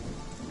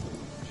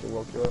 Should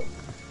woke you up.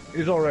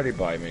 He's already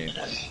by me.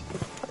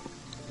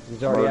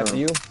 He's already after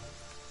you?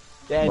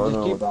 Yeah,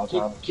 Burning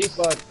just keep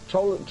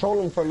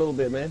trolling for a little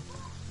bit, man.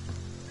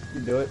 You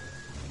do it.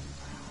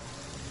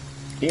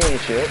 He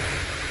ain't shit.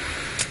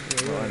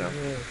 I know.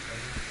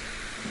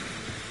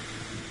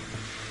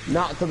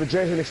 Not to the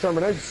Jason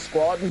Extermination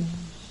Squad.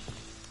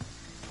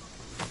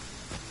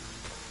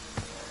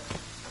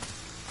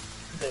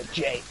 The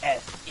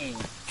JSE.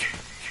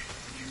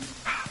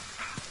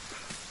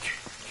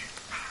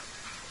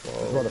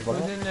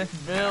 Who's in this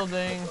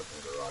building?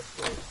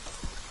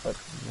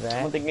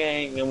 That. With the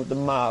gang and with the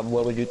mob,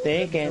 what were you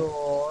thinking?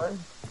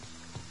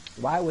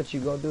 Why would you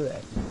go do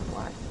that?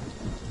 Why?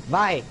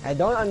 Why? I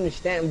don't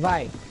understand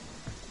why.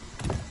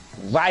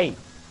 Right.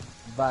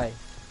 Why?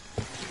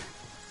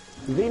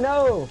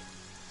 Vino!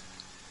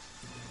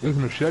 There's a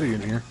machete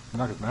in here.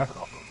 Knock his mask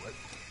off real quick.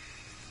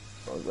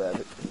 I'll grab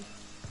it.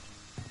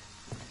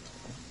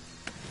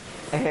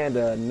 And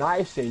a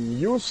nice and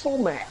useful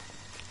map.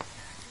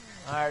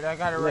 Alright, I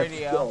got a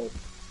radio.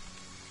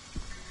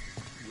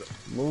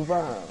 Move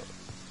on.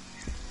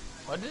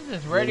 What is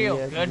this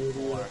radio good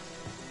for?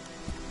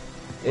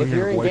 If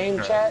you're in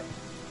game chat,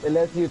 it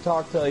lets you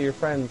talk to your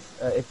friends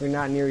if you're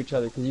not near each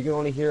other, because you can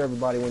only hear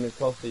everybody when they're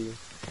close to you.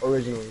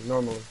 Originally,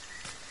 normally.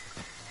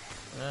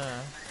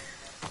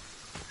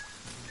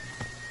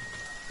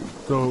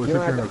 So You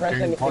don't have to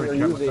press anything or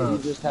use it, you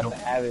just have to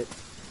have it.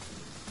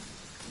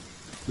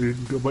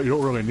 But you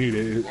don't really need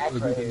it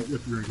Right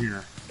if you're in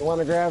here. You want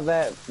to grab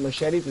that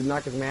machete to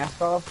knock his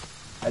mask off?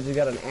 I just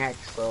got an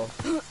axe, so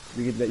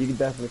you can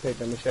definitely take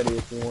that machete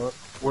if you want.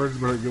 Where'd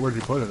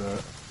you put it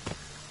at?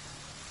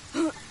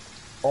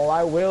 Oh,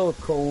 I will,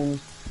 Coon.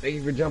 Thank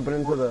you for jumping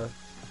into the.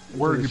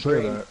 Where'd you put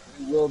it at?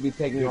 We will be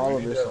taking all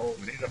of this.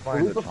 We need to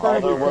find the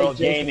Otherworld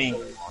Gaming.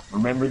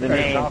 Remember the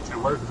name.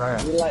 Where's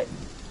that? You like,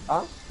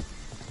 huh?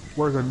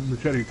 Where's the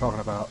machete you're talking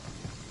about?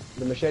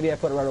 The machete, I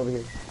put it right over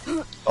here.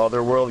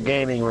 Otherworld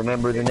Gaming.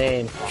 Remember the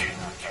name.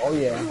 Oh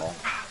yeah.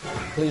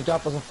 Please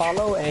drop us a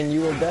follow, and you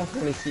will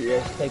definitely see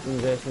us taking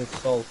Jason's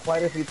soul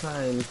quite a few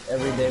times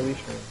every day we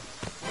stream.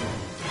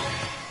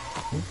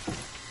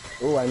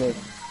 Ooh, I missed.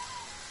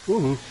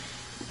 Ooh.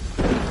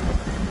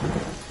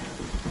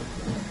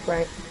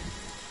 Frank.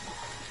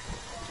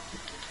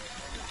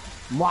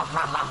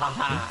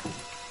 Mwahahaha.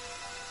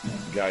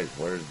 Guys,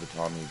 where's the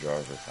Tommy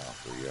Jarvis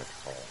house where you have to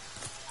call?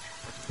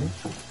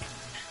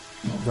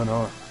 Don't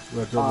know.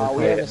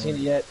 We haven't seen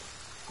it yet.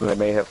 They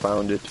may have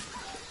found it.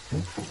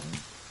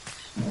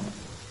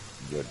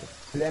 Good.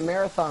 That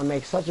marathon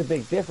makes such a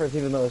big difference,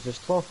 even though it's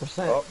just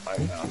 12%. Oh, I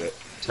found it.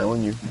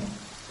 Telling you.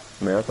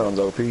 Marathon's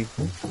OP.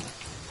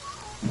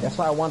 That's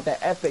why I want that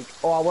epic.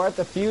 Oh, we're at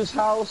the Fuse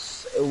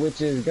house, which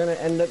is gonna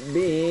end up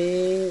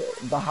being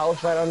the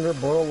house right under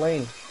Burl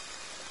Lane.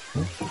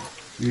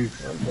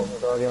 It's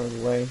already on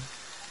the way.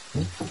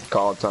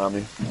 Call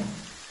Tommy.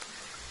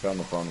 Found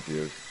the phone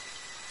fuse.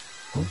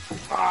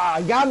 Ah,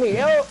 got me,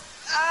 yo!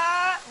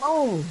 Ah,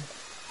 boom!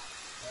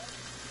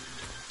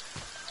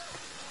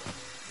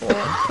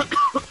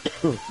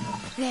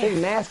 His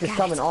mask is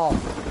coming off.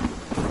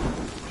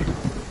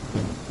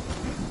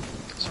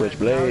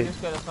 Switchblade. Now we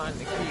just gotta find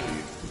the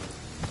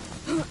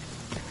key.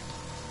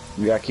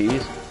 You got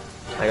keys?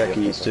 I got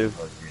keys too.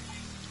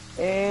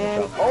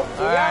 And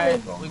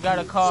Alright, we got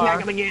a car.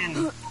 Smack him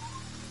again.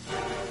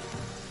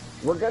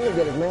 We're gonna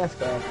get his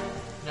mask off.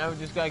 Now we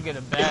just gotta get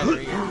a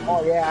battery.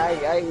 Oh yeah,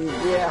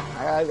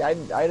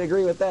 I'd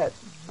agree with that.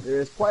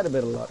 There's quite a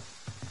bit of luck.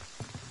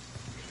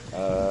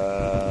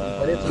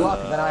 But it's luck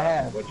that I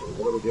have.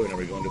 What are we doing? Are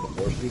we going to the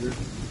four-seater?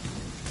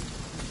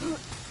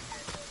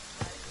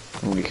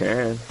 We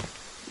can.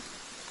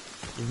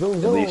 Zoom,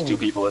 At zoom. least 2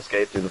 people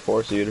escaped through the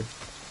 4-seater.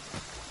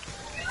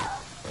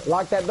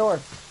 Lock that door.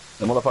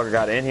 The motherfucker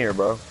got in here,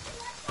 bro.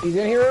 He's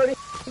in here already?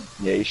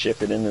 Yeah, he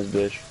shifted in this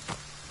bitch.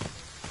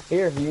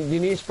 Here, you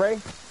need spray?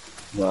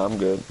 No, I'm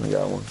good. I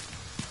got one.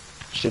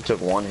 Shit took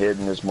 1 hit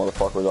and this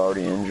motherfucker was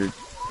already injured.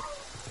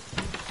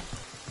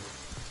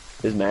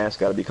 His mask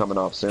gotta be coming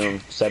off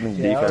soon. 7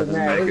 defense isn't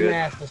that his good.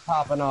 mask is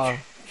popping off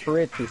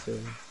pretty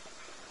soon.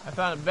 I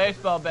found a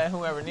baseball bat,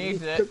 whoever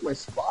needs it. Took my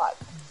spot.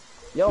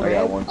 Yo, I got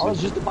man, one, I was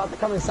too. just about to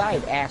come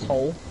inside,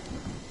 asshole.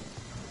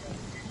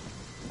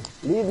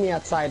 Leave me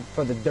outside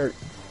for the dirt.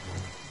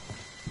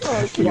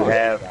 Oh,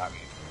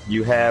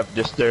 You have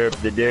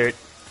disturbed the dirt.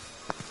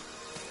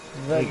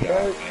 The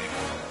dirt.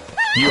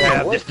 You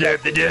have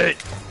disturbed the dirt.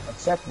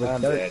 Except the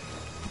I'm dirt. dead.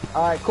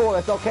 Alright, cool,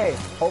 that's okay.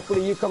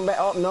 Hopefully you come back.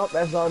 Oh, nope,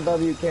 that's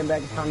RW came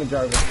back to Tommy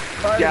Jarvis.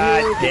 God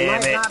damn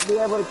might it. not be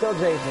able to kill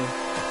Jason.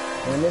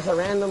 When there's a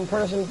random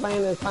person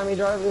playing as Tommy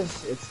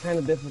Jarvis, it's kind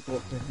of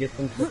difficult to get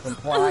them to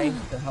comply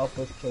to help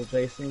us kill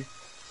Jason.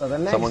 So the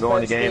next Someone go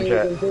in the best game thing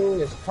chat. you can do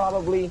is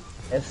probably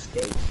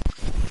escape.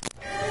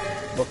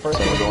 But first,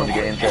 Someone go in the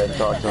game chat and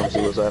talk to him,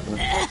 see what's happening.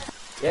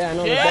 yeah, I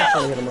know. Yeah.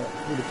 Definitely hit him up.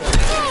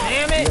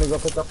 Damn I'm it! gonna go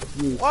pick up the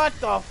fuse. What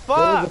the Where's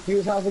fuck? the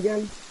fuse house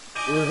again?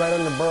 It was right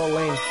under Burl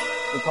Lane.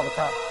 We call the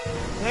cops.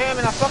 Damn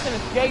it, I fucking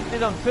escaped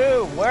them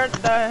too. Where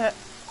the heck?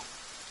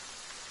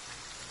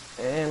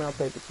 And I'll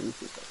take the fuse.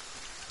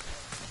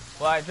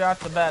 Well, I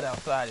dropped the bat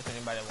outside if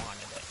anybody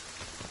wanted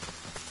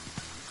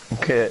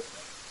it. Okay.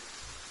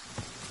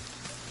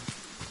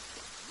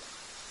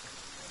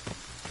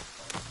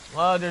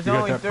 Well, there's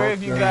only 3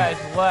 of you guys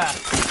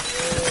left.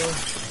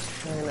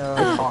 I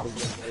know.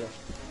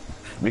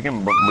 We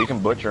can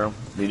butcher him.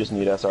 We just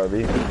need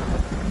SRV.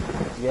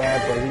 Yeah,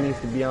 but he needs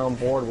to be on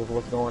board with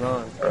what's going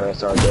on. Or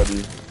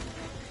SRW.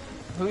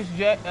 Who's I'm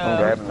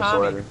grabbing the Tommy?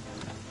 sweater.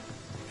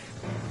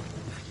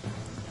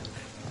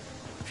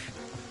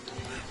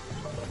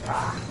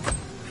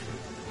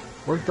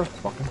 Where's the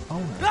fucking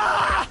phone?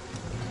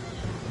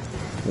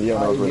 Leo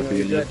knows where to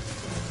feed it.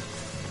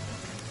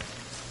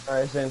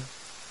 Alright, Sin.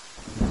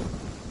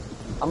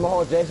 I'm gonna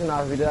hold Jason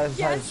off if he does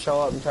try to show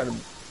up and try to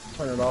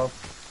turn it off.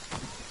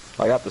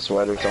 I got the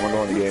sweater, so I'm gonna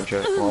go in the game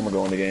chat. Well, I'm gonna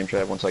go in the game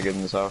chat once I get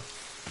in this house.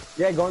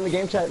 Yeah, go in the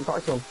game chat and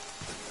talk to him.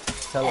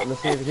 Tell him,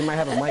 let's see if he might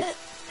have a mic.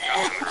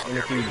 And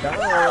if he does,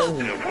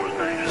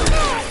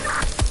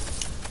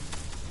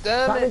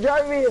 Tommy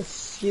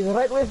Jarvis, he's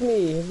right with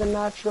me. He's the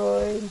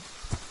Natroid.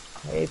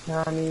 Hey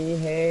Tommy,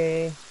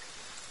 hey.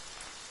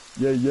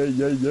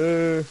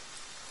 Yeah.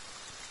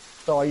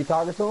 So are you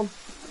talking to him?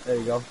 There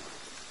you go.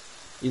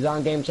 He's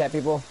on game chat,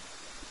 people.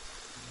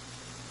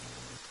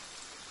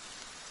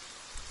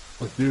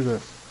 Let's do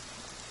this.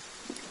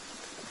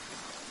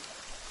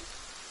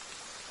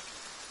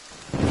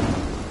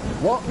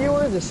 Well,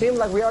 viewers, it seems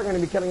like we are going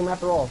to be killing him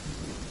after all.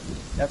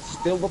 That's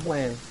still the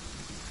plan.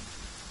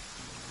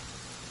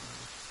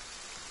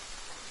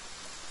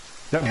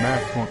 That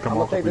mask won't come I'm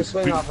off. gonna take this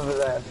swing off of his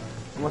ass.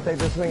 I'm gonna take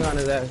this swing on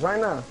his ass right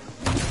now.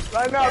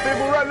 Right now,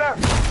 people, right now.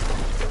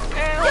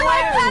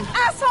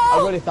 Asshole!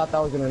 I really thought that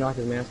was gonna knock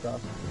his mask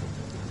off.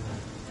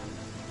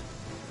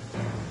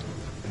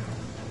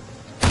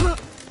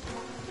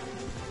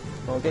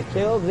 Don't get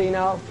killed,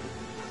 Zeno.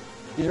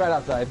 He's right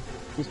outside.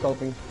 He's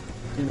coping.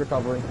 He's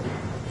recovering.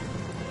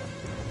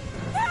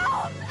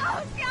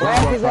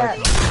 Blast his ass.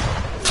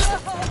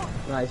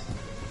 Nice.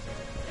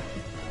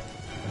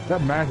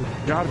 That mask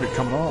has gotta be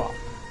coming off.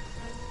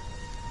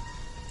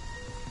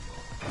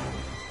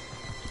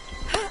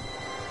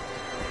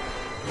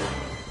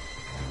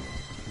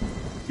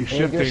 He's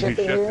shifting, he's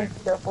shifting. Here.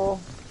 Careful.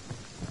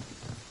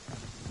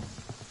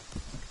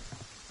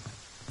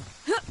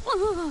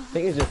 I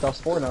think he's just us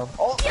 4 now.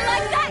 Oh, You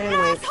like that,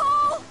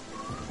 asshole?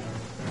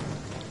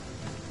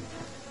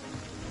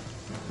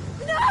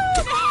 No!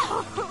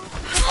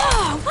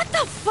 Oh, what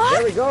the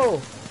fuck? there we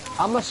go.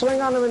 I'm gonna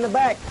swing on him in the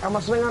back. I'm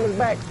gonna swing on his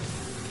back.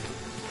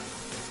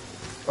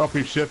 Up,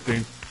 he's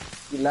shifting.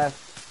 He left.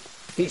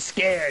 He's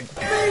scared.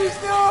 Please,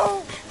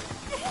 no!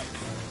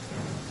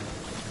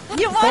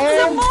 You want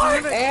some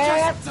more?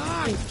 And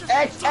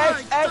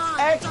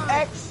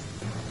X.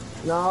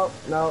 No,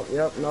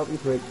 yep, nope, you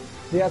freak.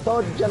 See, I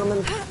told you,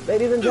 gentlemen.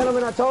 Ladies and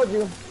gentlemen, I told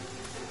you.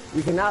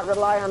 You cannot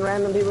rely on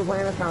random people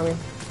playing as Tommy.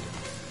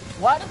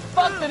 Why the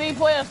fuck did he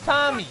play as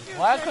Tommy?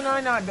 Why couldn't I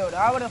not do it?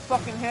 I would have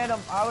fucking hit him.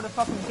 I would have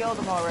fucking killed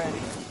him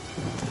already.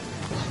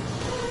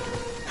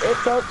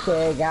 It's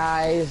okay,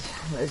 guys.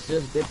 Let's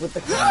just dip with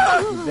the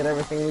current. We did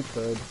everything we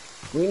could.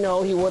 We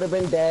know he would have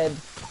been dead.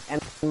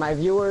 And my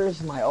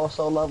viewers, my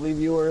also lovely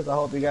viewers, I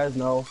hope you guys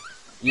know,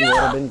 he would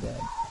have been dead.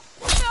 No,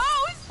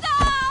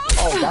 stop!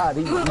 Oh god,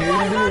 he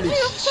literally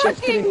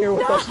shifted in here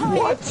with us.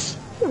 What?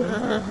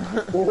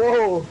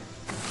 Whoa.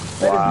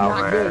 That is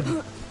not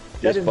good.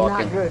 That is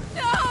not good.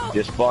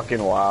 Just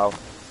fucking wow.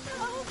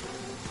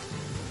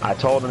 I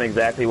told him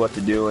exactly what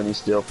to do and he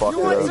still fucked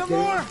it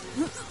up.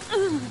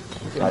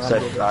 I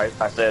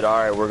said,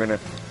 alright,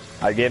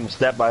 I gave him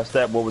step by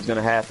step what was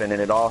gonna happen,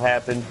 and it all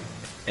happened,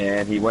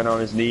 and he went on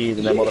his knees,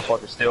 and that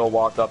motherfucker still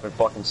walked up and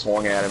fucking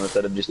swung at him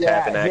instead of just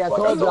tapping X. I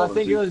told you, I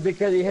think it was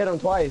because he hit him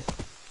twice.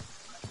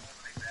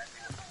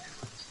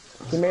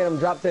 He made him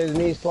drop to his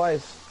knees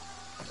twice.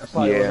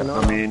 Yeah,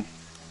 I mean,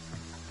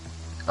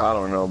 I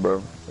don't know,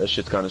 bro. That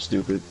shit's kind of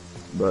stupid,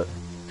 but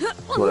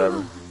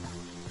whatever.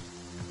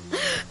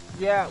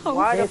 Yeah,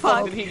 why the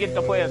fuck did he get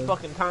to play as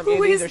fucking Tommy?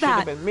 It either should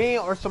have been me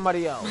or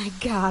somebody else. My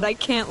god, I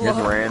can't look.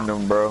 It's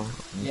random, bro.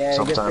 Yeah,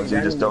 sometimes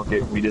we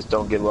just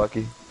don't get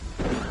lucky.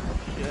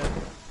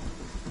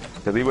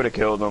 Because we would have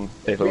killed them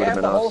if it would have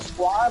been us. the whole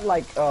squad,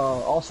 like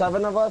all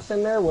 7 of us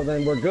in there, well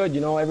then we're good, you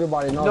know,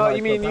 everybody knows. No,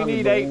 you mean you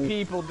need 8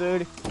 people,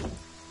 dude.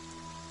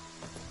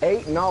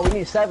 8? No, we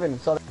need 7.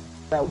 So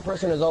that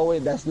person is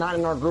always, that's not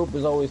in our group,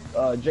 is always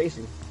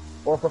Jason.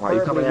 Or Why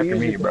you coming after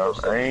me, bro?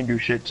 person. I ain't do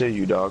shit to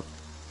you, dog.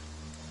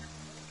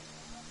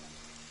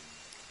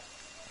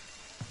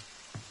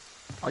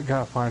 I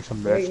gotta find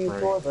some med Waiting spray.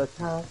 for the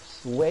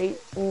cops,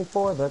 waiting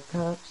for the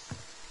cops,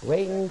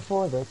 waiting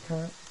for the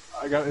cops.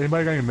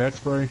 Anybody got any med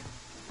spray?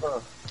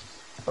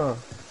 No,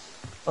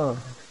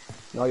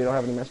 you don't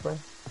have any med spray?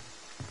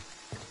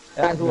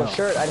 That no.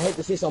 Shirt, I'd hate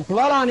to see some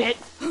blood on it!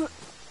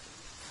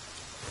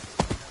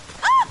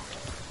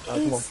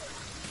 Come on.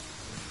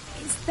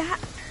 Is that...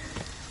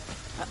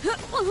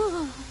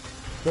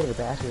 Go to the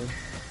bathroom.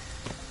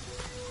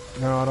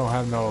 No, I don't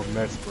have no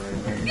med spray,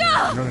 man.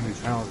 None of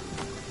these houses.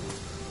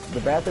 The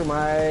bathroom,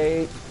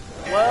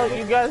 Well,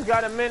 you guys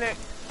got a minute.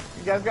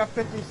 You guys got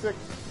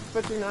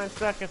 59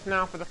 seconds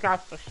now for the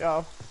cops to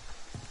show.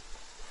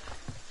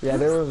 Yeah,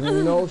 there was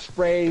no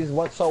sprays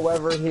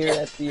whatsoever here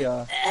at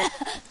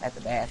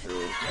the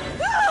bathroom.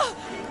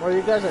 Well,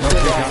 you guys are No,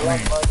 good he at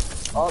got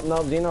me. Oh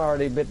no, Dino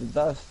already bit the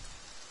dust.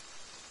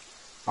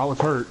 I was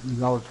hurt.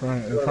 I was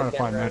trying to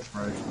find that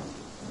spray.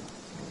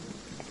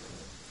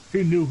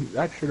 He knew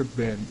that should have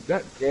been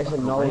that.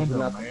 Jason knows random,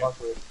 not to man. fuck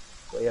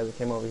with, but he hasn't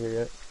came over here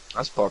yet.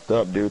 That's fucked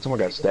up, dude. Someone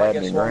got If I stabbed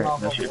get in swung Grant.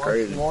 off That of shit once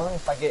crazy. more,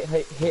 if I get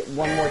hit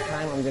one more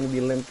time, I'm gonna be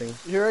limping.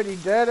 You already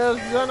dead,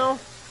 Zeno?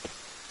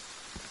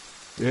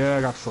 Yeah,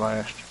 I got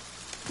slashed.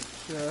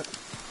 Shit.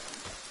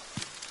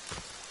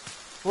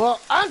 Well,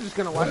 I'm just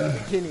gonna watch the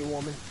bikini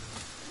woman.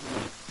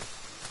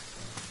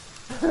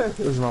 This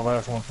is my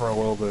last one for a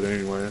little bit,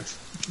 anyways.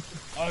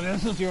 Oh,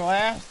 this is your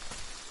last?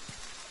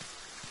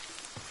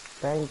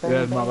 Bang, bang,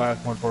 Yeah, it's my bang.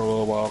 last one for a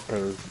little while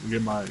because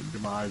give my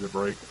eyes a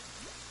break.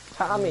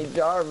 Tommy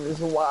Jarvis,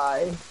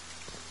 why?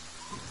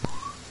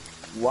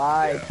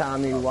 Why,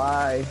 Tommy,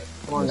 why?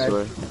 Come on, This guys.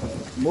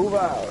 way. Move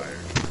out.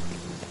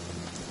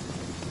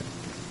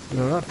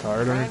 No, not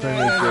tired or anything.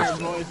 Alright, It's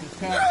just boys, it's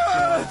cut,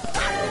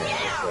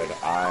 But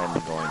I'm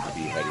going to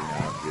be heading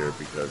out here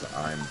because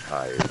I'm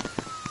tired.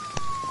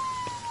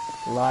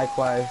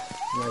 Likewise.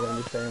 I'm not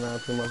gonna be staying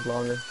around too much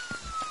longer.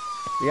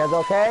 You guys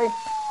okay?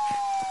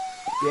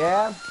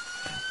 Yeah?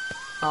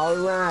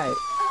 Alright.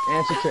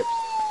 Answer trips.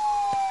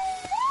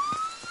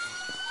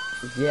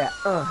 Yeah,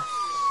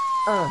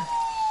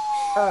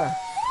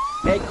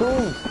 Hey,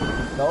 Coons.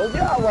 Told you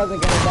I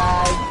wasn't gonna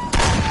die.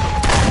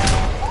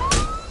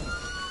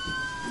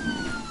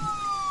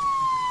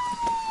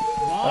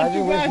 Why don't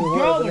you guys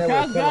go? The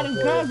cops got him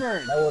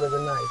covered. That would have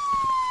been nice.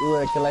 We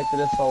would have collected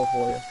his soul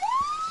for you.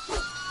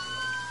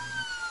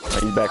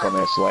 He's back on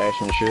that slash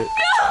and shit.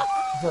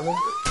 Something?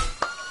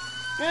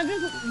 Man,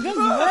 just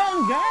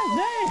run, guys,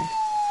 damn.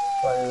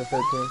 Friday the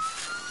 13th.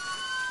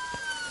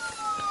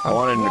 I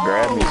wanted him to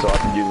grab me so I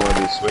can use one of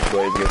these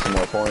switchblades to get some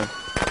more points.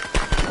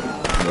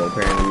 But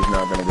apparently he's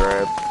not gonna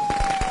grab.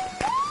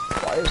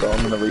 So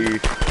I'm gonna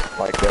leave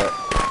like that.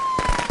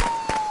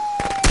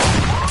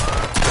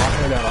 walk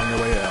it out on your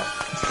way out.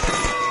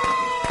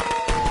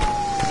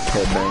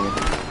 Headbanging.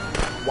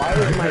 Why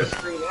is my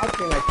screen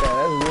acting like that?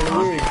 That's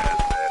really weird.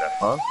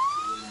 Huh?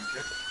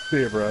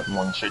 See ya, bro. I'm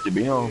on shit to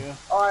be on.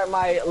 Alright,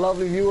 my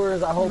lovely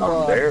viewers, I hope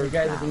I'm there. you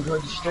guys have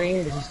enjoyed the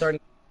stream. This is starting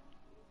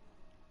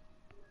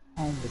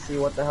to see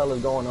what the hell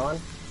is going on.